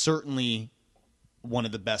it's certainly one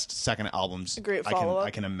of the best second albums A great follow-up.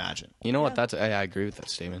 I can imagine. You know what? I agree with that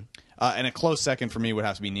statement. And a close second for me would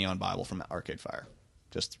have to be Neon Bible from Arcade Fire.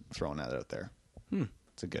 Just throwing that out there.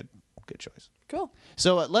 It's a good choice. Cool.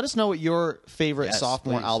 So let us know what your favorite Yes,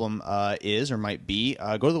 sophomore please. album is or might be.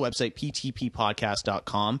 Go to the website,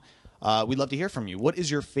 ptppodcast.com. We'd love to hear from you. What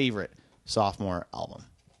is your favorite sophomore album?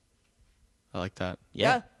 I like that.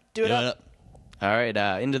 Yeah. Do it up. All right,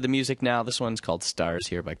 into the music now. This one's called Stars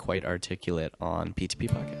here by Quite Articulate on P2P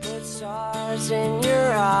Podcast. Put stars in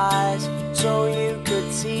your eyes so you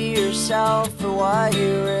could see yourself for what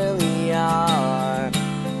you really are.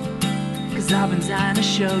 'Cause I've been dying to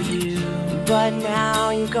show you, but now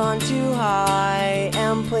you've gone too high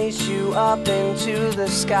and placed you up into the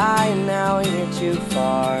sky, and now you're too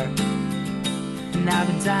far. And I've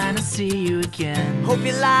been dying to see you again. Hope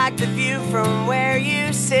you like the view from where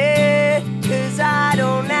you sit, 'cause I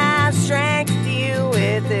don't have strength to deal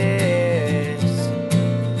with this.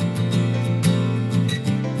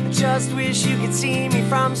 I just wish you could see me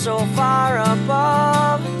from so far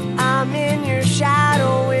above. I'm in your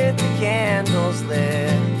shadow with the candles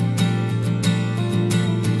lit,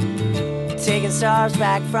 taking stars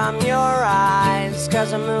back from your eyes,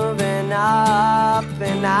 'cause I'm moving up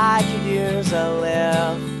and I could use a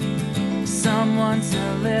lift. Someone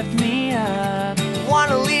to lift me up.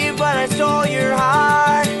 Wanna leave but I stole your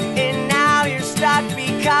heart, and now you're stuck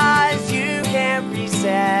because you can't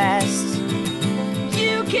resist.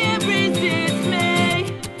 You can't resist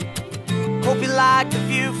me. Hope you like the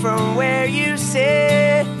view from where you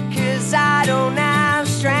sit, 'cause I don't have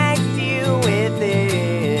strength to deal with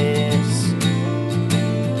this.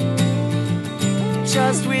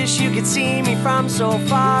 Just wish you could see me from so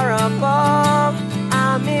far above.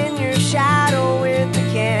 I'm in your shadow with the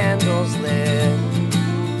candles lit.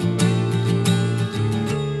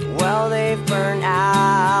 Well, they've burned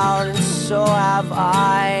out and so have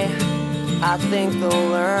I think they'll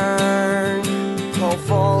learn,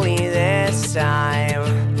 hopefully this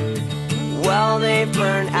time. Well, they've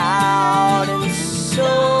burned out and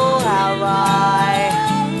so have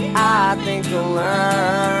I think they'll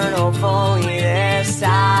learn, hopefully this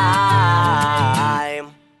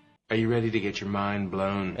time. Are you ready to get your mind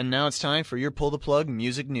blown? And now it's time for your Pull the Plug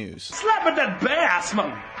music news. Slap at that bass,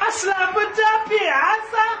 man. I slap at that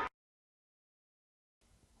piazza.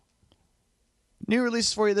 New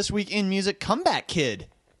releases for you this week in music. Comeback Kid.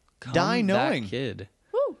 Die Knowing. Kid.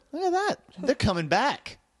 Woo. Look at that. They're coming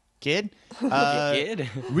back. Kid. Kid.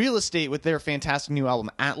 Real Estate with their fantastic new album,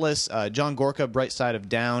 Atlas. John Gorka, Bright Side of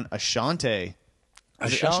Down. Ashante.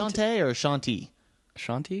 Is it Ashante or Ashanti?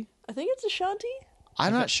 Ashanti? I think it's Ashanti.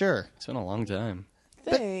 I'm not sure. It's been a long time.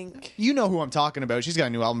 I think. You know who I'm talking about. She's got a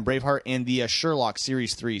new album, Braveheart, and the Sherlock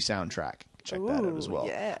Series 3 soundtrack. Check that out as well.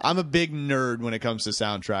 Yeah. I'm a big nerd when it comes to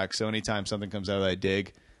soundtracks, so anytime something comes out that I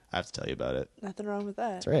dig, I have to tell you about it. Nothing wrong with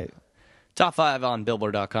that. That's right. Top 5 on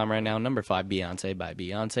Billboard.com right now. Number 5, Beyonce by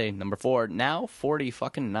Beyonce. Number 4, now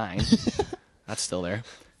 49. That's still there.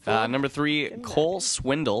 Number 3, Cole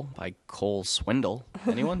Swindle by Cole Swindle.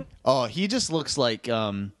 Anyone? Oh, he just looks like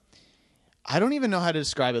I don't even know how to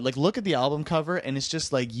describe it. Like, look at the album cover, and it's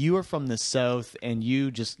just like you are from the South, and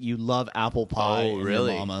you love apple pie. Oh, really?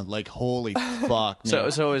 And your mama. Like, holy fuck. So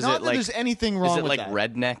is Not it that like there's anything wrong Is it with like that.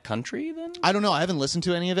 redneck country then? I don't know. I haven't listened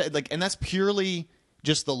to any of it. Like, and that's purely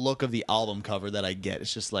just the look of the album cover that I get.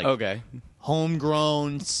 It's just like Okay.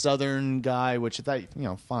 homegrown Southern guy, which I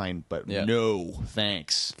thought, fine, but Yeah. no,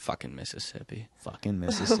 thanks. Fucking Mississippi. Fucking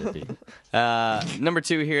Mississippi. Number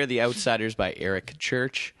 2 here, The Outsiders by Eric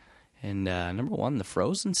Church. And number 1, the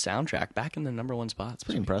Frozen soundtrack, back in the number 1 spot. It's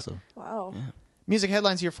Pretty impressive. Wow. Yeah. Music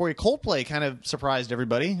headlines here for you. Coldplay kind of surprised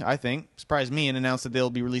everybody, I think. Surprised me, and announced that they'll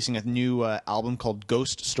be releasing a new album called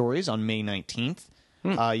Ghost Stories on May 19th.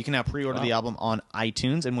 You can now pre-order the album on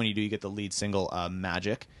iTunes, and when you do, you get the lead single,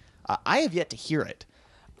 Magic. I have yet to hear it.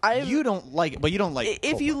 You don't like it, but you don't like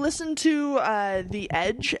If Coldplay. you listen to The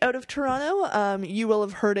Edge out of Toronto, you will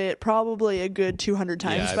have heard it probably a good 200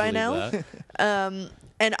 times I by believe now. that.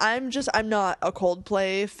 And I'm not a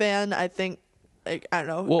Coldplay fan. I think, I don't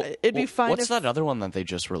know, Well, it'd be fine What's if... that other one that they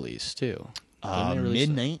just released too? Didn't they release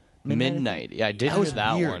Midnight. Midnight. Yeah, I did That hear was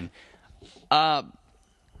that weird. one.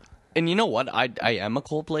 And you know what? I am a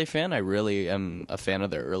Coldplay fan. I really am a fan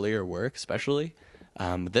of their earlier work, especially.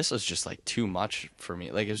 This was just like too much for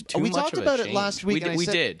me. Like it was too we much talked of a about it change. last week. We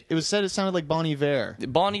said, did. It was said it sounded like Bon Iver.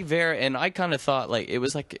 Bon Iver, and I kind of thought like it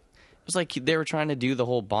was like they were trying to do the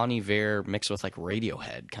whole Bon Iver mixed with like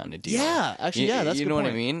Radiohead kind of deal. Yeah, actually, yeah, that's a you good know what I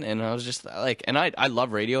point. mean. And I was just like, and I love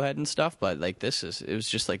Radiohead and stuff, but like it was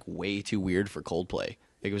just like way too weird for Coldplay.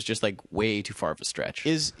 Like, it was just like way too far of a stretch.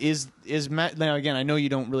 Now again, I know you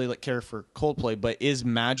don't really care for Coldplay, but is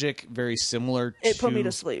Magic very similar? It put me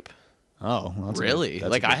to sleep. Oh, well, really?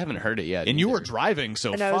 Like I haven't heard it yet. And you either. were driving,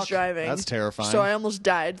 so And I was driving. That's terrifying. So I almost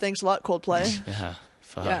died. Thanks a lot, Coldplay. Yeah.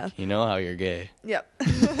 Fuck. Yeah. You know how you're gay. Yep.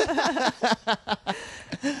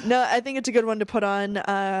 No, I think it's a good one to put on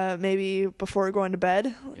maybe before going to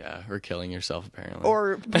bed. Yeah, or killing yourself apparently.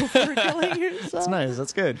 Or before killing yourself. That's nice.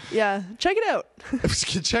 That's good. Yeah, check it out.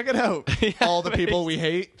 Check it out. All the people we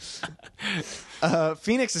hate.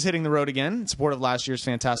 Phoenix is hitting the road again in support of last year's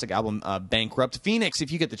fantastic album, Bankrupt. Phoenix,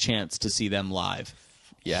 if you get the chance to see them live.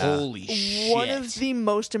 Yeah. Holy shit. One of the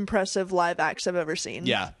most impressive live acts I've ever seen.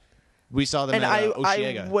 Yeah. We saw them And at I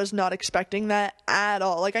Oshiega. was not expecting that at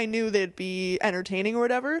all. Like, I knew they'd be entertaining or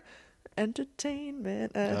whatever.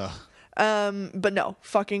 Entertainment. But no,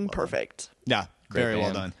 fucking perfect. Yeah, Great very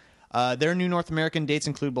well band. done. Their new North American dates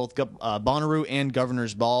include both Bonnaroo and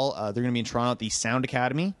Governor's Ball. They're going to be in Toronto at the Sound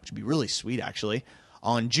Academy, which would be really sweet, actually,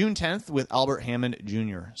 on June 10th with Albert Hammond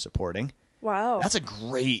Jr. supporting. Wow. That's a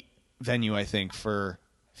great venue, I think, for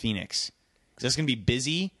Phoenix. It's going to be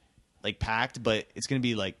busy, like packed, but it's going to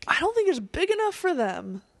be like... I don't think it's big enough for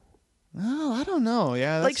them. Oh, I don't know.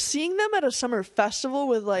 Yeah, Like, seeing them at a summer festival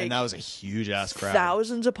with, like... and that was a huge-ass crowd.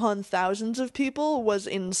 thousands upon thousands of people was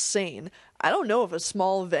insane. I don't know if a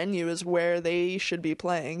small venue is where they should be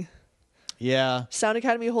playing. Yeah. Sound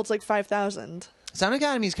Academy holds like 5,000. Sound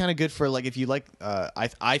Academy is kind of good for, like, if you like,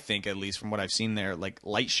 I think, at least from what I've seen there, like,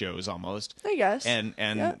 light shows almost. I guess. And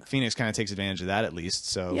Yeah. Phoenix kind of takes advantage of that, at least,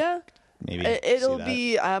 so... Yeah. Maybe It'll see that.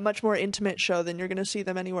 be a much more intimate show than you're going to see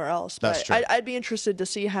them anywhere else. That's But true. I'd be interested to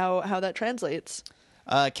see how that translates.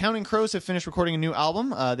 Counting Crows have finished recording a new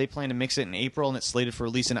album. They plan to mix it in April, and it's slated for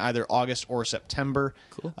release in either August or September.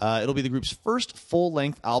 Cool. It'll be the group's first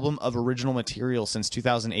full-length album of original material since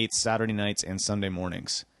 2008's Saturday Nights and Sunday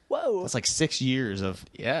Mornings. Whoa. That's like 6 years of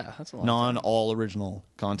Yeah, that's a lot. non-all original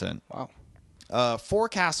content. Wow.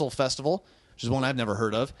 Forecastle Festival, which is one I've never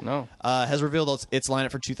heard of, No. has revealed its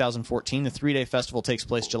lineup for 2014. The three-day festival takes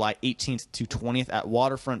place July 18th to 20th at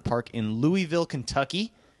Waterfront Park in Louisville,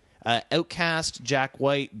 Kentucky. Outkast, Jack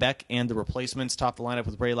White, Beck, and The Replacements top the lineup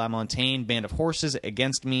with Ray LaMontagne, Band of Horses,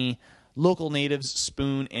 Against Me, Local Natives,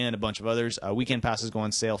 Spoon, and a bunch of others. Weekend passes go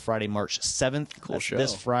on sale Friday, March 7th. Cool That's show.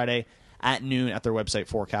 this Friday at noon at their website,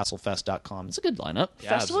 forecastlefest.com. It's a good lineup. Yeah,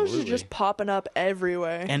 Festivals absolutely. are just popping up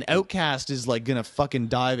everywhere. And Outkast is like gonna fucking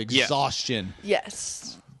die of exhaustion.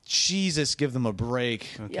 Yes. Jesus, give them a break.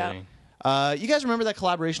 Yeah. You guys remember that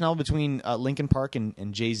collaboration album between Linkin Park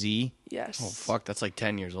and Jay-Z? Yes. Oh, fuck, that's like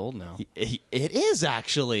 10 years old now. It is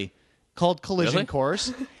actually called Collision Really?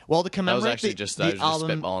 Course. Well, to commemorate actually the, just- the I was just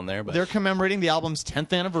album, spitballing there, but- they're commemorating the album's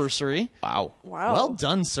 10th anniversary. Wow. Wow. Well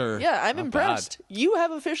done, sir. Yeah, I'm Not impressed. You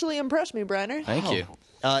have officially impressed me, Brenner. Thank you.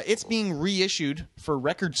 It's being reissued for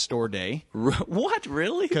Record Store Day What?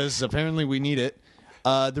 Really? because apparently we need it.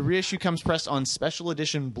 The reissue comes pressed on special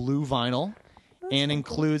edition blue vinyl and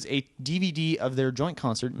includes a DVD of their joint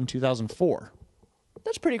concert in 2004.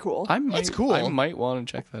 That's pretty cool. It's cool. I might want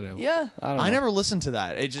to check that out. Yeah. I don't know. I never listened to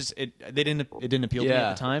that. It didn't appeal to me Yeah.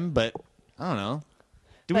 at the time, but I don't know.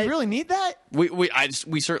 Do we really need that?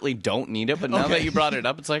 We certainly don't need it, but now Okay. that you brought it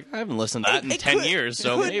up, it's like I haven't listened to that in 10 years,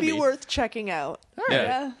 so could maybe. be worth checking out. Yeah.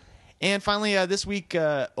 Yeah. And finally, this week,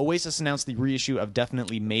 Oasis announced the reissue of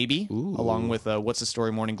Definitely Maybe, along with What's the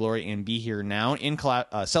Story, Morning Glory, and Be Here Now, in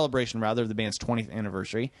celebration, rather, of the band's 20th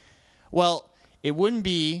anniversary. Well, it wouldn't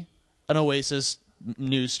be an Oasis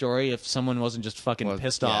news story if someone wasn't just fucking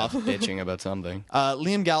pissed off. bitching about something.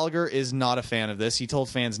 Liam Gallagher is not a fan of this. He told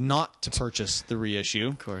fans not to purchase the reissue.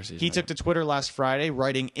 Of course he took to Twitter last Friday,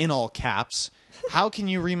 writing in all caps, "How can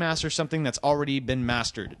you remaster something that's already been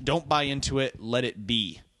mastered? Don't buy into it. Let it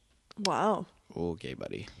be." Wow. Okay,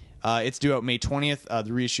 buddy. It's due out May 20th.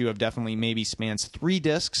 The reissue of Definitely Maybe spans 3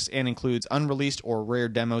 discs and includes unreleased or rare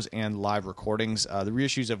demos and live recordings. The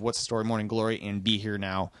reissues of What's the Story, Morning Glory, and Be Here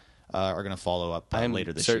Now are going to follow up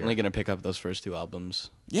later this year. Certainly going to pick up those first 2 albums.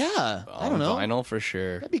 Yeah, I don't know. Vinyl for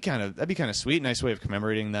sure. That'd be kind of sweet. Nice way of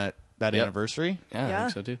commemorating that anniversary. Yeah, I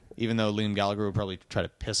think so too. Even though Liam Gallagher would probably try to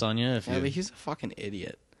piss on you if Yeah, you. but he's a fucking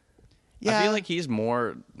idiot. Yeah. I feel like he's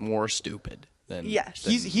more stupid than Yes.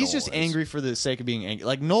 than He's Noel just is. angry for the sake of being angry.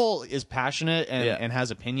 Like Noel is passionate and, Yeah. and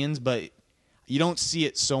has opinions, but you don't see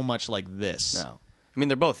it so much like this. No, I mean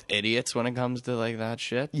they're both idiots when it comes to like that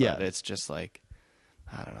shit. Yeah. But it's just like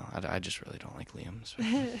I don't know. I just really don't like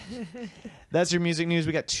Liam. That's your music news.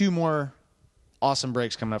 We got 2 more awesome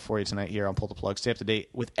breaks coming up for you tonight here on Pull the Plug. Stay up to date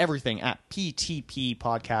with everything at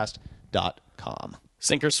ptppodcast.com.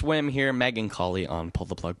 Sink or swim here, Megan Colley on Pull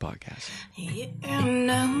the Plug podcast. You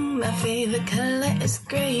know my favorite color is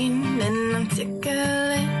green, and I'm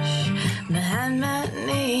ticklish behind my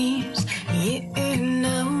knees. You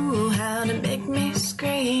know how to make me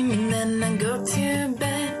scream, and then I go to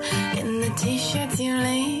bed in the t-shirt you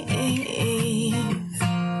leave.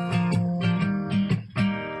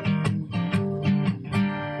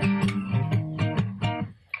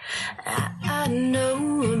 I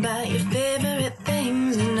know about your favorite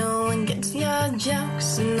things, and no one gets your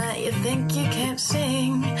jokes, and that you think you you can't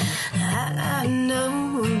sing. I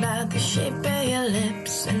know about the shape of your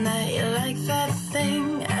lips and that you like that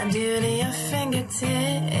thing I do to your fingertips.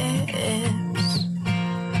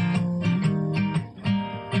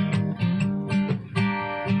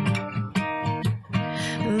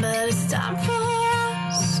 But it's time for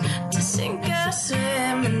us to sink or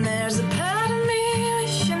swim, and there's a part of me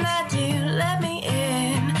wishing that you let me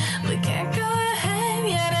in. We can't go ahead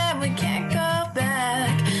yet and we can't go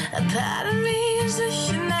back. A part of me is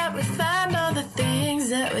wishing that we find all the things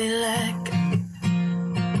that we lack.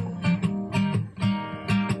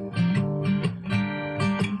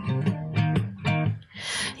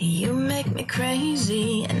 You make me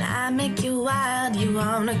crazy and I make you wild. You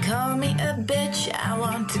wanna call me a bitch, I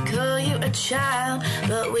want to call you a child.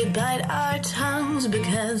 But we bite our tongues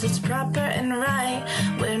because it's proper and right.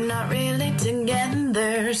 We're not really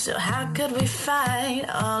together, so how could we fight?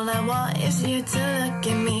 All I want is you to look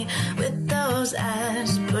at me with those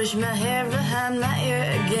eyes. Push my hair behind my ear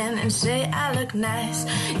again and say I look nice.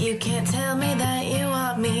 You can't tell me that you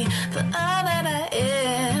want me for all that I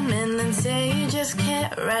am, and then say you just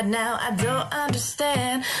can't right now. I don't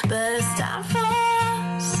understand, but it's time for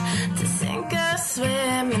us to sink or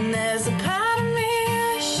swim, and there's a part of me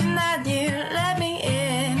wishing that you let me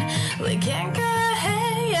in. We can't go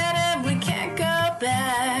ahead yet and we can't go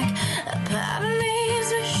back. A part of me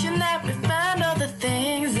is wishing that we find all the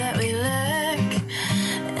things that we lack,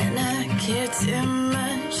 and I care too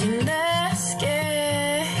much and that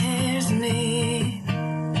scares me,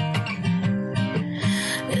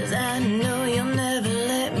 'cause I know you'll never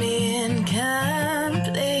let me in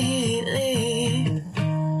completely.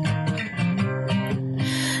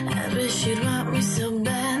 I wish you'd want me so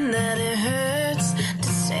bad that it hurts to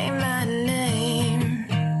say my name,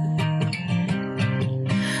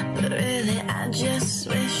 but really I just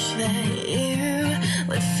wish that you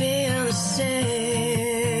would feel the same.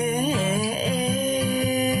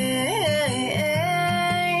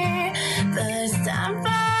 But it's time for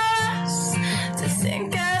us to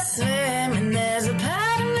sink or swim, and there's a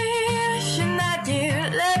part of me wishing that you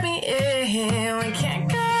let me in. We can't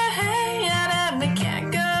go ahead yet and we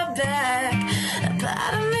can't go back. A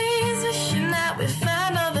part of me is wishing that we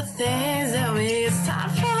find all the things that we. It's time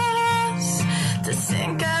for us to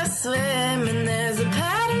sink or swim, and there's a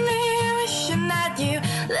part of me wishing that you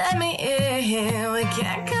let me in. We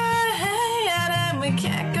can't go ahead yet and we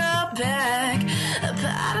can't go back. A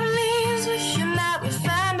part of me is wishing that we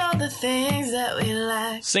find all the things that we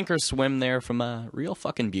lack. Sink or swim there from a real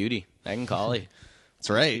fucking beauty, Megan Colley. That's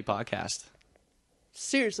right. Podcast.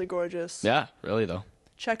 Seriously gorgeous. Yeah, really though.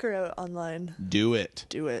 Check her out online. Do it.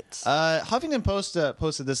 Do it. Huffington Post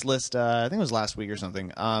posted this list, I think it was last week or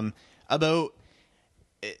something, about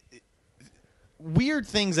weird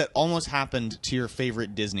things that almost happened to your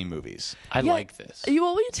favorite Disney movies. I like this. You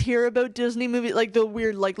always hear about Disney movies, like the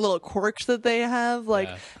weird, like little quirks that they have, like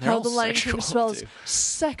They're how all the Lion King sexual, spells too.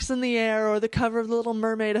 sex in the air, or the cover of The Little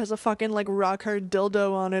Mermaid has a fucking like rock hard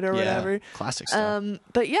dildo on it, or whatever. Classic stuff.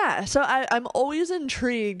 But yeah, so I'm always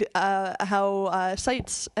intrigued how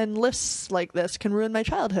sites and lists like this can ruin my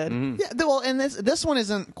childhood. Yeah, well, and this one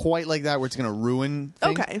isn't quite like that, where it's going to ruin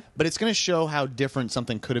things, Okay. but it's going to show how different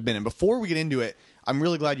something could have been. And before we get into it, I'm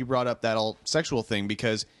really glad you brought up that all sexual thing,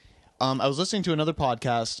 because I was listening to another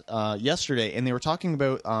podcast yesterday, and they were talking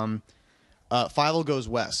about Fievel Goes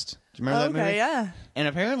West. Do you remember that movie? Okay, yeah. And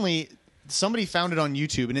apparently somebody found it on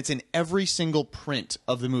YouTube, and it's in every single print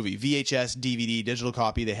of the movie, VHS, DVD, digital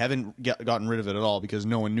copy. They haven't gotten rid of it at all because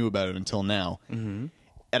no one knew about it until now. Mm-hmm.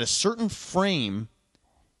 At a certain frame,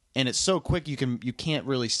 and it's so quick you can't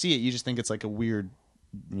really see it. You just think it's like a weird,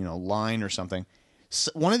 line or something. So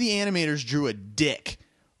one of the animators drew a dick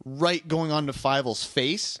right going onto Fievel's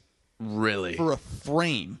face. Really? For a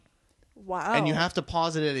frame. Wow. And you have to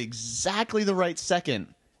pause it at exactly the right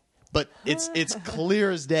second. But it's clear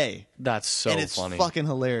as day. That's so and it's funny. Fucking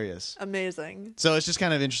hilarious. Amazing. So it's just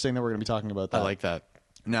kind of interesting that we're going to be talking about that. I like that.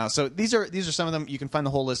 Now, so these are some of them. You can find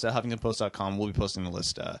the whole list at HuffingtonPost.com. We'll be posting the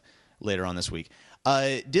list later on this week.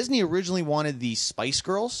 Disney originally wanted the Spice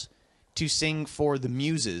Girls to sing for the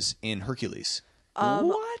Muses in Hercules.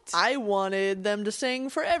 What? I wanted them to sing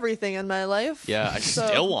for everything in my life. Yeah, I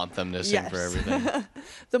still want them to sing for everything.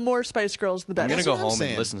 The more Spice Girls, the better. I'm going to go That's what I'm home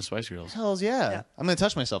saying. and listen to Spice Girls. Hells yeah. I'm going to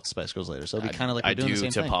touch myself to Spice Girls later, so it'll be kind of like we're I doing do the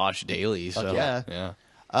same to thing. Posh daily. So,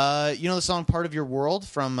 yeah. You know the song "Part of Your World"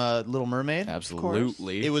 from Little Mermaid?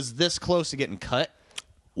 Absolutely. It was this close to getting cut.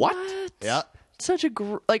 What? Yeah. Such a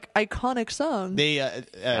iconic song. They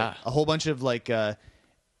a whole bunch of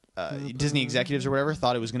Disney executives or whatever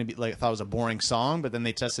thought it was going to be thought it was a boring song, but then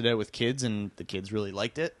they tested it out with kids, and the kids really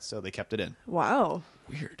liked it, so they kept it in. Wow.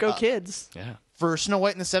 Weird. Go kids. Yeah. For Snow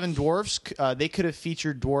White and the Seven Dwarfs, they could have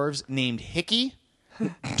featured dwarves named Hickey,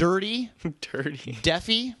 Dirty,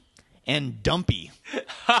 Deafy, and Dumpy.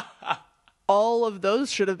 All of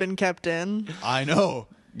those should have been kept in. I know.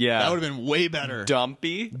 Yeah. That would have been way better.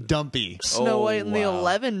 Dumpy? Snow White and the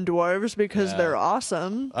 11 Dwarves because Yeah. they're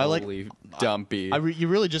awesome. I like Dumpy. You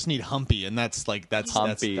really just need Humpy, and that's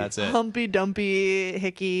Humpy. That's it. Humpy Dumpy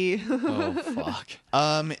Hickey. Oh fuck.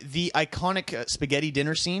 The iconic spaghetti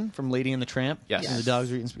dinner scene from Lady and the Tramp. Yes. And the dogs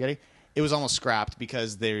were eating spaghetti. It was almost scrapped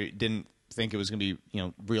because they didn't think it was going to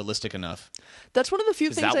be realistic enough. That's one of the few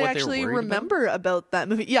Is things that I what they're actually worried remember about that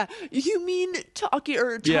movie. Yeah, you mean talking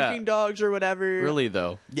dogs or whatever? Really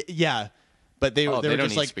though? Yeah. But they were don't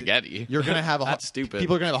just eat like spaghetti. You're gonna have That's stupid.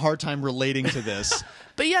 People are gonna have a hard time relating to this.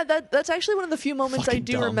 But yeah, that's actually one of the few moments I Fucking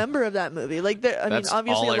do dumb. remember of that movie. Like, I mean, That's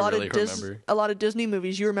obviously all a I lot really of remember. a lot of Disney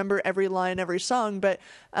movies, you remember every line, every song. But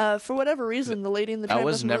for whatever reason, The Lady and the Tramp That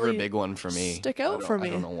was doesn't never really a big one for me. stick out for me.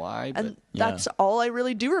 I don't know why, but And that's all I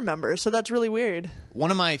really do remember. So that's really weird.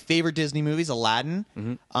 One of my favorite Disney movies, Aladdin.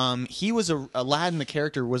 Mm-hmm. Aladdin, the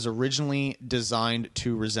character, was originally designed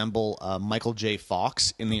to resemble Michael J.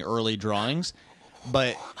 Fox in the early drawings,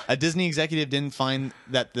 but a Disney executive didn't find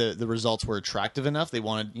that the results were attractive enough. They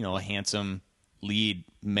wanted, a handsome lead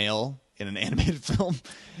male in an animated film.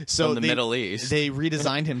 So From the Middle East. They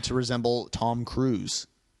redesigned him to resemble Tom Cruise.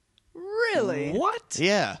 Really? What?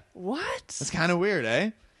 Yeah. What? That's kind of weird,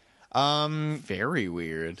 eh? Very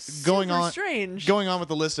weird. Going Super on, strange. Going on with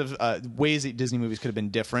the list of ways that Disney movies could have been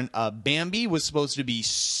different. Bambi was supposed to be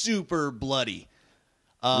super bloody.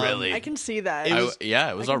 Really? I can see that. It was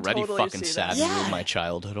I can already totally fucking see sad that. to ruin my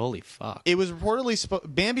childhood. Holy fuck. It was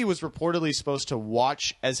reportedly Bambi was reportedly supposed to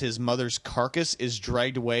watch as his mother's carcass is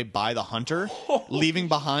dragged away by the hunter, leaving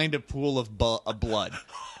behind a pool of blood.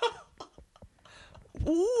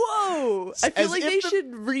 Whoa! I feel As like if they the-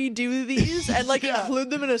 should redo these and include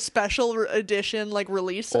them in a special edition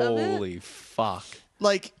release of it. Holy fuck.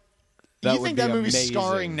 Like, That you would think be that movie's amazing.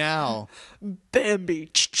 starring now? Bambi.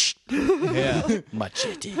 Yeah.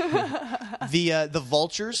 Machete. The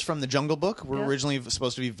vultures from the Jungle Book were Yeah. originally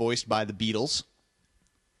supposed to be voiced by the Beatles.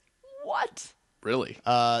 What? Really?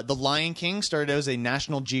 The Lion King started out as a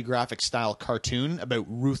National Geographic style cartoon about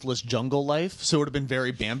ruthless jungle life, so it would have been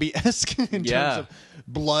very Bambi-esque in Yeah. terms of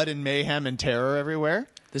blood and mayhem and terror everywhere.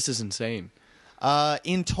 This is insane.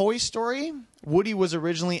 In Toy Story, Woody was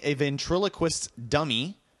originally a ventriloquist's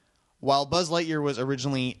dummy, while Buzz Lightyear was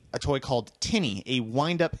originally a toy called Tinny, a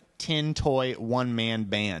wind-up tin toy one-man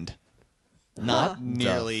band. Not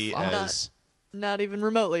nearly fuck? as... Not even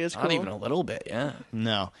remotely as cool. Not even a little bit, yeah.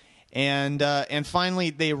 No. And finally,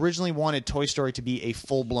 they originally wanted Toy Story to be a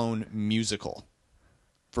full-blown musical.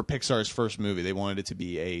 For Pixar's first movie, they wanted it to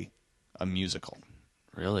be a musical.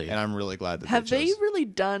 Really? And I'm really glad that Have they they chose. really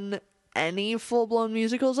done any full-blown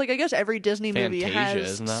musicals? Like, I guess every Disney movie Fantasia,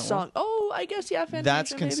 has isn't that song. one? Oh, I guess yeah, Fantasia.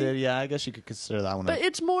 That's maybe. considered, yeah, I guess you could consider that one. But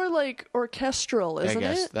it's more like orchestral, isn't I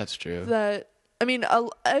guess it? that's true. That I mean,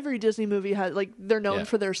 every Disney movie has they're known Yeah.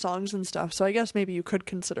 for their songs and stuff. So I guess maybe you could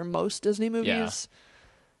consider most Disney movies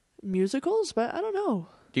musicals, but I don't know.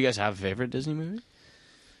 Do you guys have a favorite Disney movie?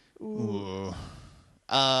 Ooh.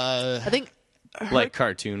 I think Like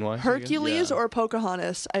cartoon-wise? I guess? Hercules or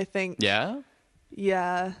Pocahontas. I think. Yeah?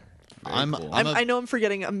 Yeah. cool. I know I'm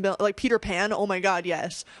forgetting like Peter Pan. Oh my God,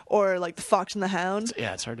 yes. Or like The Fox and the Hound.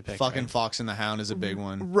 Yeah, it's hard to pick. Fucking right? Fox and the Hound is a big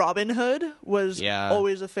one. Robin Hood was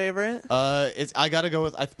always a favorite. I gotta go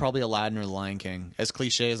with probably Aladdin or The Lion King. As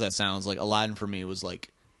cliche as that sounds, like Aladdin for me was like,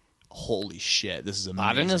 holy shit, this is amazing.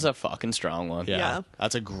 Aladdin is a fucking strong one. Yeah.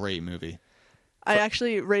 That's a great movie. I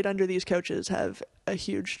actually, right under these couches, have a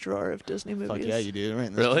huge drawer of Disney movies. Fuck yeah, you do.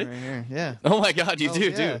 Right, Really? Right here. Yeah. Oh my God, you Oh, do,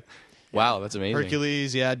 yeah. too. Wow, that's amazing.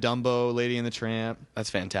 Hercules, yeah, Dumbo, Lady and the Tramp. That's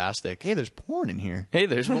fantastic. Hey, there's porn in here. Hey,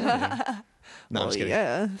 there's more. Here. No, I'm just kidding.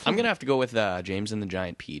 Yeah. I'm gonna have to go with James and the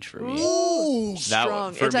Giant Peach for me. Ooh, That strong.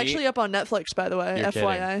 one- for It's me- actually up on Netflix, by the way. You're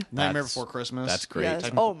FYI. kidding. Nightmare Before Christmas. That's great.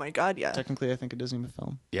 Yes. Oh my God, yeah. Technically, I think a Disney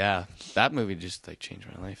film. Yeah, that movie just changed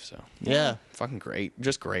my life. So Yeah. fucking great,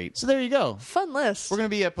 just great. So there you go. Fun list. We're going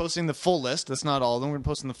to be posting the full list. That's not all of them. We're going to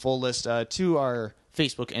be posting the full list to our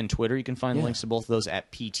Facebook and Twitter. You can find Yeah. links to both of those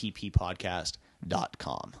at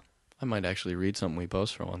ptppodcast.com. I might actually read something we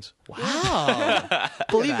post for once. Wow.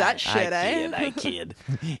 Believe that shit, eh? I kid.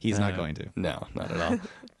 He's not going to. No, not at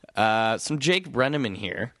all. Some Jake Brenneman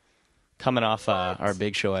here, coming off our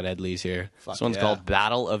big show at Ed Lee's here. Fuck This one's yeah. called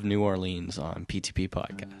Battle of New Orleans on PTP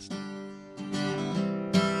Podcast.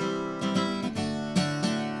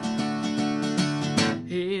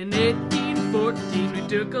 In 1814, we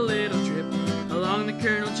took a little trip along the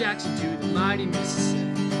Colonel Jackson to the mighty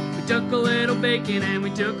Mississippi. we took a little bacon and we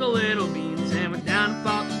took a little beans and went down and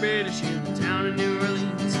fought the British in the town of New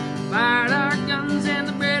Orleans. Fired our guns and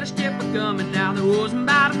the British kept a coming. Now there wasn't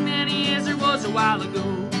about as many as there was a while ago.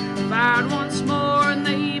 Fired once more and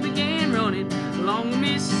they began running along the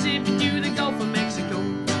Mississippi to the Gulf of Mexico.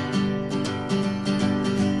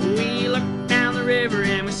 We looked down the river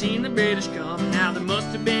and we seen the British come. Now there must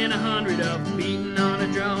have been 100 of them beating on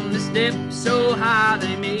a drum. They stepped so high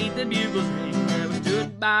they made the bugles ring. There we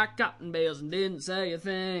stood by cotton bales and didn't say a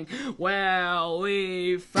thing. Well,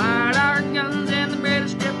 we fired our guns and the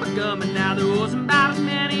British kept a coming. Now there wasn't about as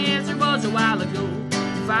many as there was a while ago.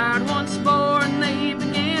 Fired once more and they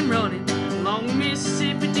began running along the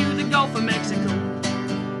Mississippi to the Gulf of Mexico.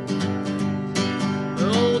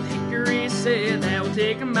 The old Hickory said that would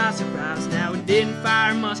take him by surprise. Now we didn't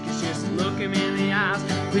fire muskets just to look him in the eyes.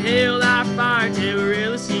 We held our fire till we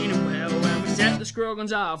really seen him well. When we set the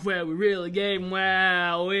Scroggins off, well, we really gave him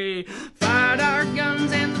well. We fired our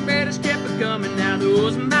guns and the British kept a coming. Now there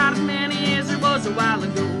wasn't about as many as there was a while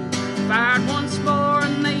ago. Fired once more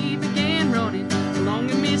and they began running along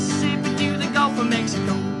the Mississippi to the Gulf of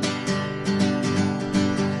Mexico.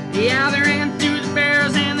 Yeah, they ran through the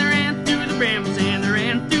barrels and they ran through the brambles and they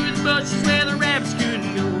ran through the bushes where the rabbits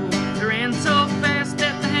couldn't go. They ran so fast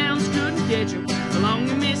that the hounds couldn't catch them along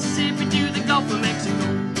the Mississippi to the Gulf of Mexico.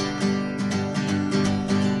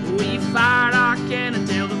 We fired our cannon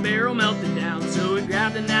till the barrel melted down, so we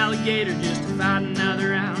grabbed an alligator just to fight another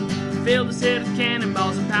round. Filled his head with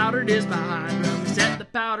cannonballs and powdered his behind. When we set the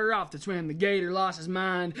powder off, that's when the gator lost his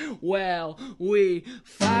mind. Well, we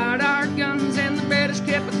fired our guns and the British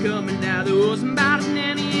kept a coming. Now there wasn't about as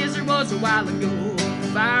many as there was a while ago.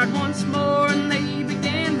 Fired once more and they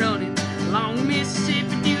began running along the Mississippi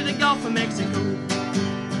to the Gulf of Mexico.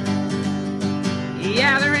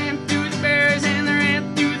 Yeah, they ran through the berries and they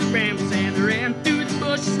ran through the brambles and they ran through the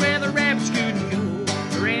bushes where the rabbits couldn't go.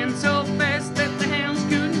 They ran so fast that the hounds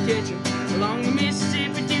couldn't catch them along the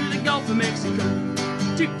Mississippi to the Gulf of Mexico.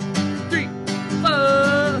 2, 3,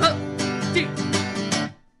 4,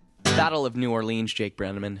 2. Battle of New Orleans, Jake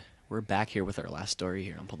Brenneman. We're back here with our last story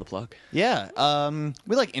here on Pull the Plug. Yeah,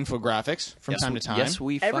 we like infographics from time to time. Yes,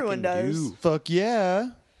 we Everyone fucking does. do. Fuck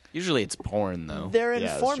yeah. Usually it's porn, though. They're Yeah,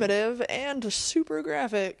 that's informative and super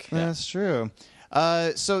graphic. That's true.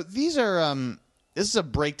 So these are this is a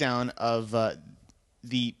breakdown of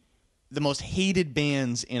the most hated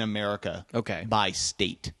bands in America. Okay. By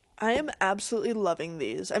state. I am absolutely loving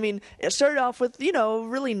these. I mean, it started off with,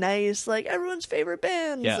 really nice, like everyone's favorite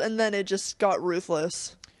bands, Yeah. and then it just got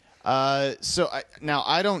ruthless. So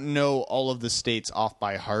I don't know all of the states off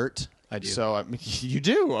by heart. I do. So you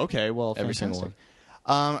do? Okay, well, Every single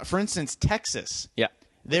fantastic. For instance, Texas. Yeah.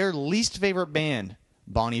 Their least favorite band,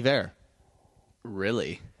 Bon Iver.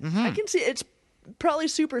 Really? I can see it's probably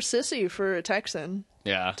super sissy for a Texan.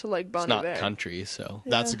 Yeah. To like Bon It's not Iver. country, so.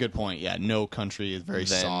 That's a good point. Yeah, no country is very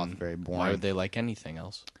Then soft, very boring. Why would they like anything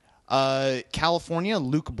else? California,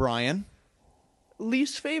 Luke Bryan.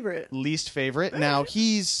 Least favorite. Least favorite. Now,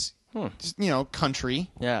 he's, country.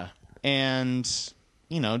 Yeah. And,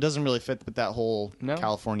 doesn't really fit with that whole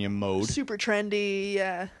California mode. Super trendy,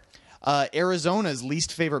 yeah. Arizona's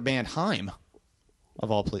least favorite band, Haim. Of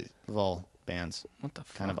all bands. What the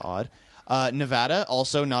fuck? Kind of odd. Nevada,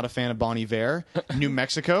 also not a fan of Bon Iver. New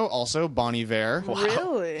Mexico, also Bon Iver.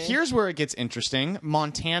 Really? Here's where it gets interesting.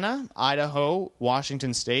 Montana, Idaho,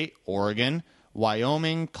 Washington State, Oregon,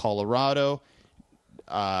 Wyoming, Colorado,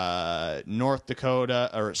 South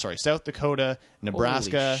Dakota,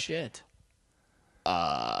 Nebraska, Holy shit.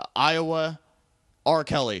 Iowa, R.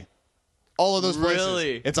 Kelly. All of those places.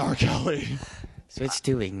 Really? It's R. Kelly. Switch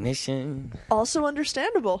to ignition. Also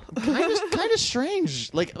understandable. kind of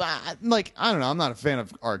strange. Like I don't know. I'm not a fan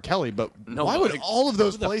of R. Kelly, but No, why but, would like, all of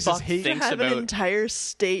those who the places fuck hate? thinks Have an about- entire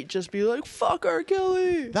state just be like, fuck R.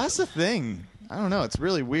 Kelly. That's the thing. I don't know. It's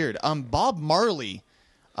really weird. Bob Marley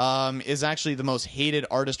is actually the most hated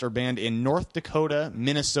artist or band in North Dakota,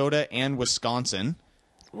 Minnesota, and Wisconsin.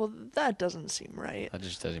 Well, that doesn't seem right. That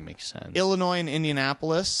just doesn't make sense. Illinois and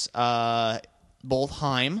Indianapolis, both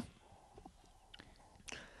Haim.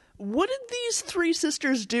 What did these three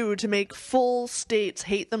sisters do to make full states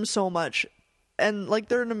hate them so much? And, like,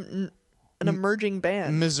 they're an emerging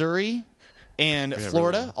band. Missouri and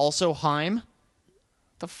Florida, also Haim.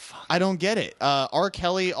 The fuck? I don't get it. R.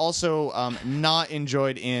 Kelly also not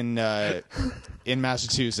enjoyed in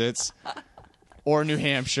Massachusetts or New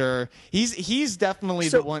Hampshire. He's definitely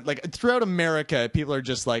the one. Like throughout America, people are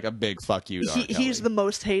just like a big fuck you to R. Kelly. He's the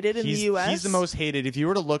most hated in the U.S.? He's the most hated. If you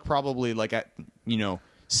were to look, probably like at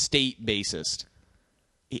state basis.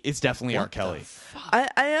 It's definitely R. Kelly. I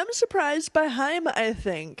am surprised by Haim. I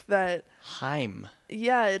think that Haim.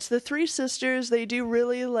 Yeah, it's the three sisters. They do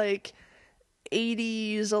really like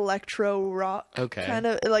 80s electro rock. Okay. Kind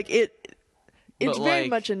of like it. It's But, very like,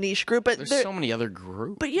 much a niche group, but There's they're- so many other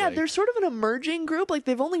groups. But yeah, like- they're sort of an emerging group. Like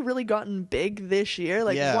they've only really gotten big this year.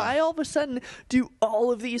 Like Yeah. why all of a sudden do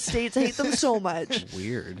all of these states hate them so much?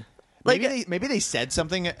 Weird. Like, Maybe they said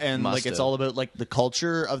something and Must like it's have. all about like the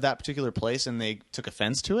culture of that particular place and they took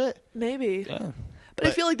offense to it. Maybe. Yeah. But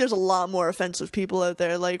I feel like there's a lot more offensive people out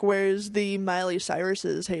there. Like where's the Miley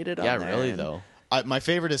Cyrus's hated on Yeah, there? really though. My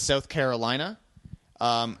favorite is South Carolina.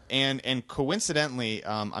 And coincidentally,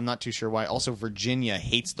 I'm not too sure why. Also, Virginia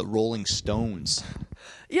hates the Rolling Stones.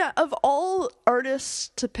 Yeah, of all artists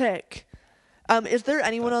to pick, is there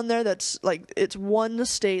anyone on there that's like it's one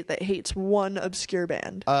state that hates one obscure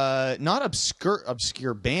band? Not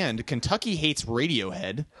obscure band. Kentucky hates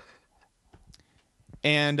Radiohead.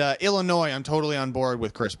 And Illinois, I'm totally on board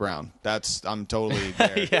with Chris Brown. I'm totally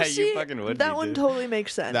there. Yeah, See, you fucking would. that be, one dude. totally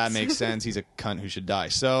makes sense. That makes sense. He's a cunt who should die.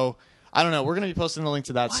 So I don't know. We're going to be posting the link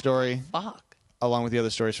to that story. Fuck. Along with the other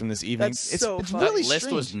stories from this evening. That's it's so it's fun. really That list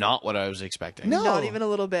strange. was not what I was expecting. No. Not even a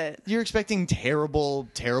little bit. You're expecting terrible,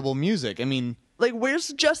 terrible music. I mean, Like, where's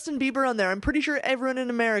Justin Bieber on there? I'm pretty sure everyone in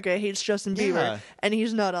America hates Justin Bieber, Yeah. and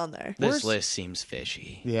he's not on there. This list seems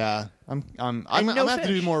fishy. yeah, I'm no gonna have to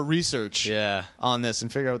do fish. more research Yeah. on this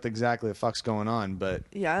and figure out what exactly the fuck's going on. But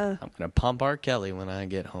Yeah. I'm gonna pump R. Kelly when I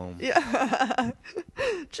get home. Yeah.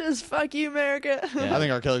 Just fuck you, America. Yeah. I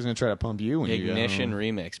think R. Kelly's gonna try to pump you when Ignition you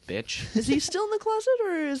remix, bitch. Is he still in the closet,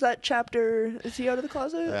 or is that chapter? Is he out of the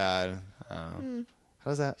closet? go. Yeah. Oh.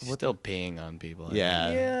 How's that? Still peeing on people. I think.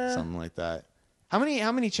 Yeah. Something like that. How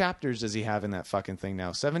many chapters does he have in that fucking thing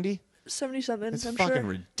now? 70? 77. It's I'm fucking sure.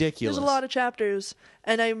 ridiculous. There's a lot of chapters,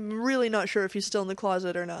 and I'm really not sure if he's still in the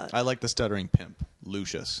closet or not. I like the stuttering pimp,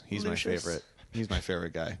 Lucius. He's Lucius. my favorite. He's my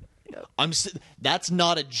favorite guy. Yep. That's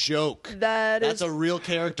not a joke. is That's a real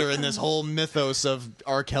character in this whole mythos of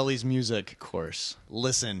R. Kelly's music. Of course.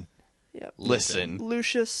 Listen. Yep. Listen.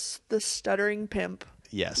 Lucius the stuttering pimp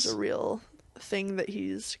Yes. is a real thing that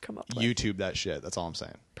he's come up with. YouTube that shit. That's all I'm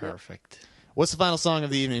saying. Perfect. What's the final song of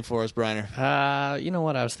the evening for us, Briner? You know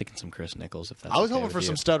what? I was thinking some Chris Nichols. If that's I was okay hoping with for you.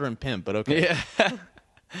 some stuttering pimp, but okay. Yeah.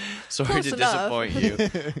 Sorry Close to enough. disappoint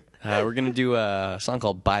you. We're gonna do a song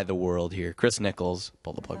called "By the World" here. Chris Nichols,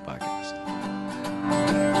 Pull the Plug Podcast.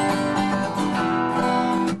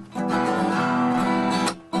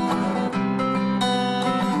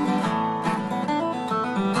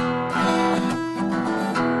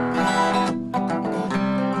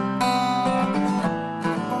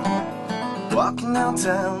 Walking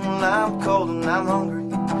downtown when I'm cold and I'm hungry.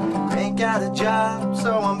 Ain't got a job,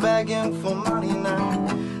 so I'm begging for money now.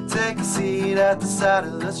 Take a seat at the side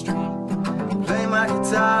of the street. Play my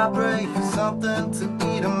guitar, pray for something to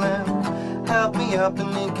eat, man. Help me up, and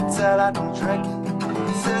you can tell I don't drink it.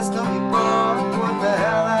 He says to me, boy, what the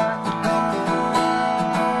hell are you thinking?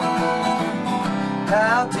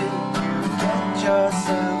 How did you get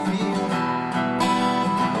yourself here?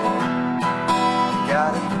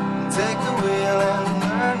 Gotta take the wheel and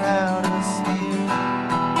learn how to steer.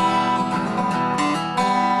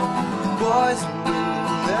 Boys and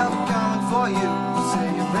girls, they'll be coming for you. Say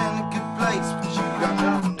you're in a good place, but you got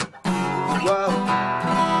nothing to do. Whoa.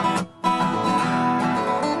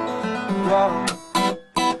 Whoa.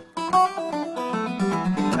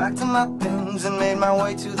 Packed up my things and made my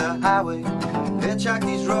way to the highway. Hitchhike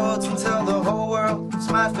these roads until the whole world is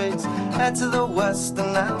my face. Head to the west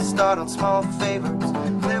and I'll start on small favors.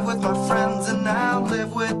 Live with my friends and I'll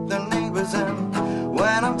live with their neighbors. And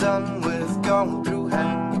when I'm done with going through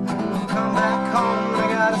hell, I'll come back home. I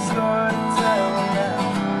got a story to tell now.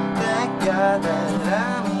 Thank God that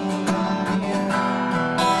I'm even here.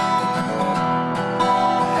 I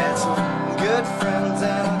had some good friends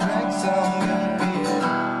and I drank some good beer.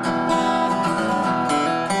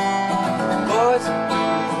 Boys and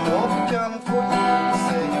girls, won't be coming for you.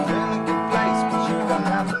 Say you're in a good place, but you got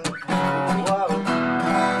nothing to do. Whoa.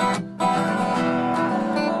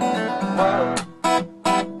 Whoa.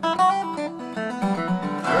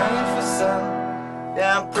 Praying for sun,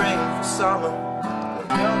 yeah, I'm praying for summer.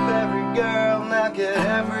 Look up every girl, now get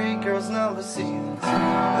every girl's number. See,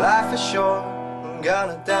 life is short, I'm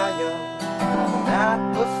gonna die young. Not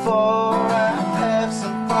before I have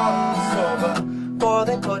some fun sober. Before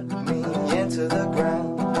they put me into the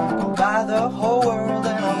ground, I'll buy the whole world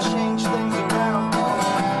and I'll change things around.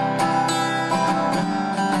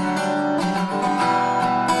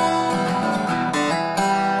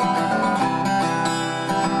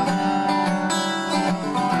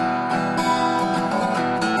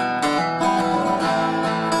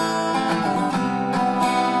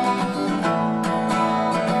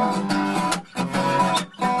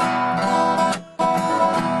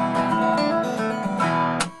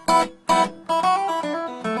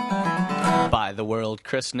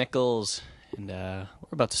 Chris Nichols, and we're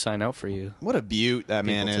about to sign out for you. What a beaut that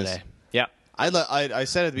man is. Today. Yeah. I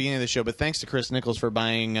said at the beginning of the show, but thanks to Chris Nichols for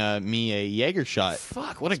buying me a Jaeger shot.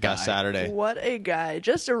 Fuck, what a guy. Last Saturday. What a guy.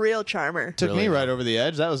 Just a real charmer. Took me right over the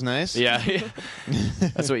edge. That was nice. Yeah.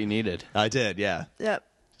 That's what you needed. I did, yeah. Yep.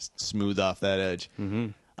 Just smooth off that edge. Mm-hmm.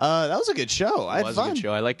 That was a good show. I had fun. A good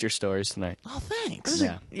show. I liked your stories tonight. Oh, thanks.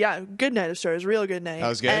 Yeah, good night of stories. Real good night. That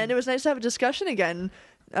was good. And it was nice to have a discussion again.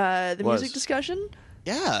 The music discussion.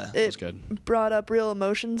 Yeah. It was good. Brought up real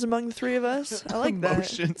emotions among the three of us. I like that.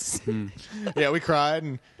 Emotions. Yeah, we cried,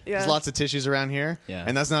 and there's lots of tissues around here. Yeah.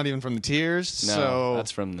 And that's not even from the tears. No, so that's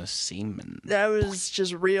from the semen. That was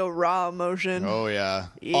just real raw emotion. Oh, yeah.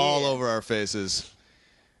 All over our faces.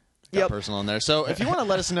 Got personal in there. So if you want to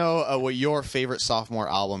let us know what your favorite sophomore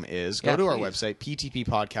album is, go to our website,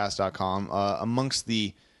 ptppodcast.com. Amongst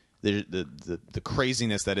the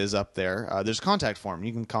craziness that is up there, there's a contact form.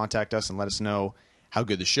 You can contact us and let us know how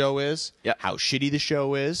good the show is, how shitty the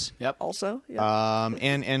show is. Yep. Also,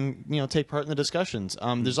 and take part in the discussions.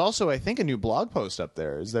 There's also, I think, a new blog post up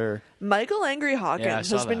there. Is there? Michael Angry Hawkins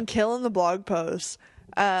has been killing the blog posts.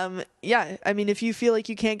 I mean, if you feel like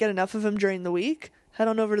you can't get enough of him during the week, head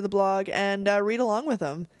on over to the blog and read along with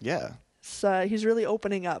him. Yeah. He's really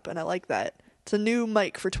opening up, and I like that. It's a new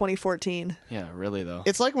Mike for 2014. Yeah, really, though.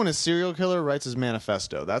 It's like when a serial killer writes his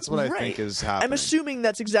manifesto. That's what I think is happening. I'm assuming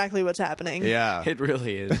that's exactly what's happening. Yeah. It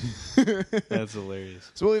really is. That's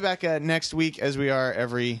hilarious. So we'll be back next week, as we are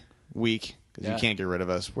every week, because you can't get rid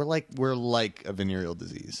of us. We're like a venereal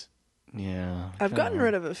disease. Yeah. I've gotten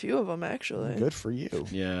rid of a few of them, actually. Good for you.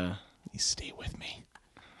 Yeah. You stay with me.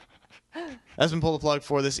 That's been Pull the Plug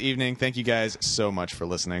for this evening. Thank you guys so much for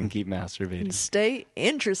listening. And keep masturbating. Stay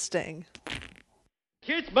interesting.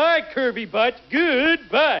 Kiss my curvy butt.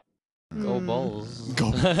 Goodbye. Go Bulls.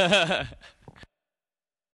 Go.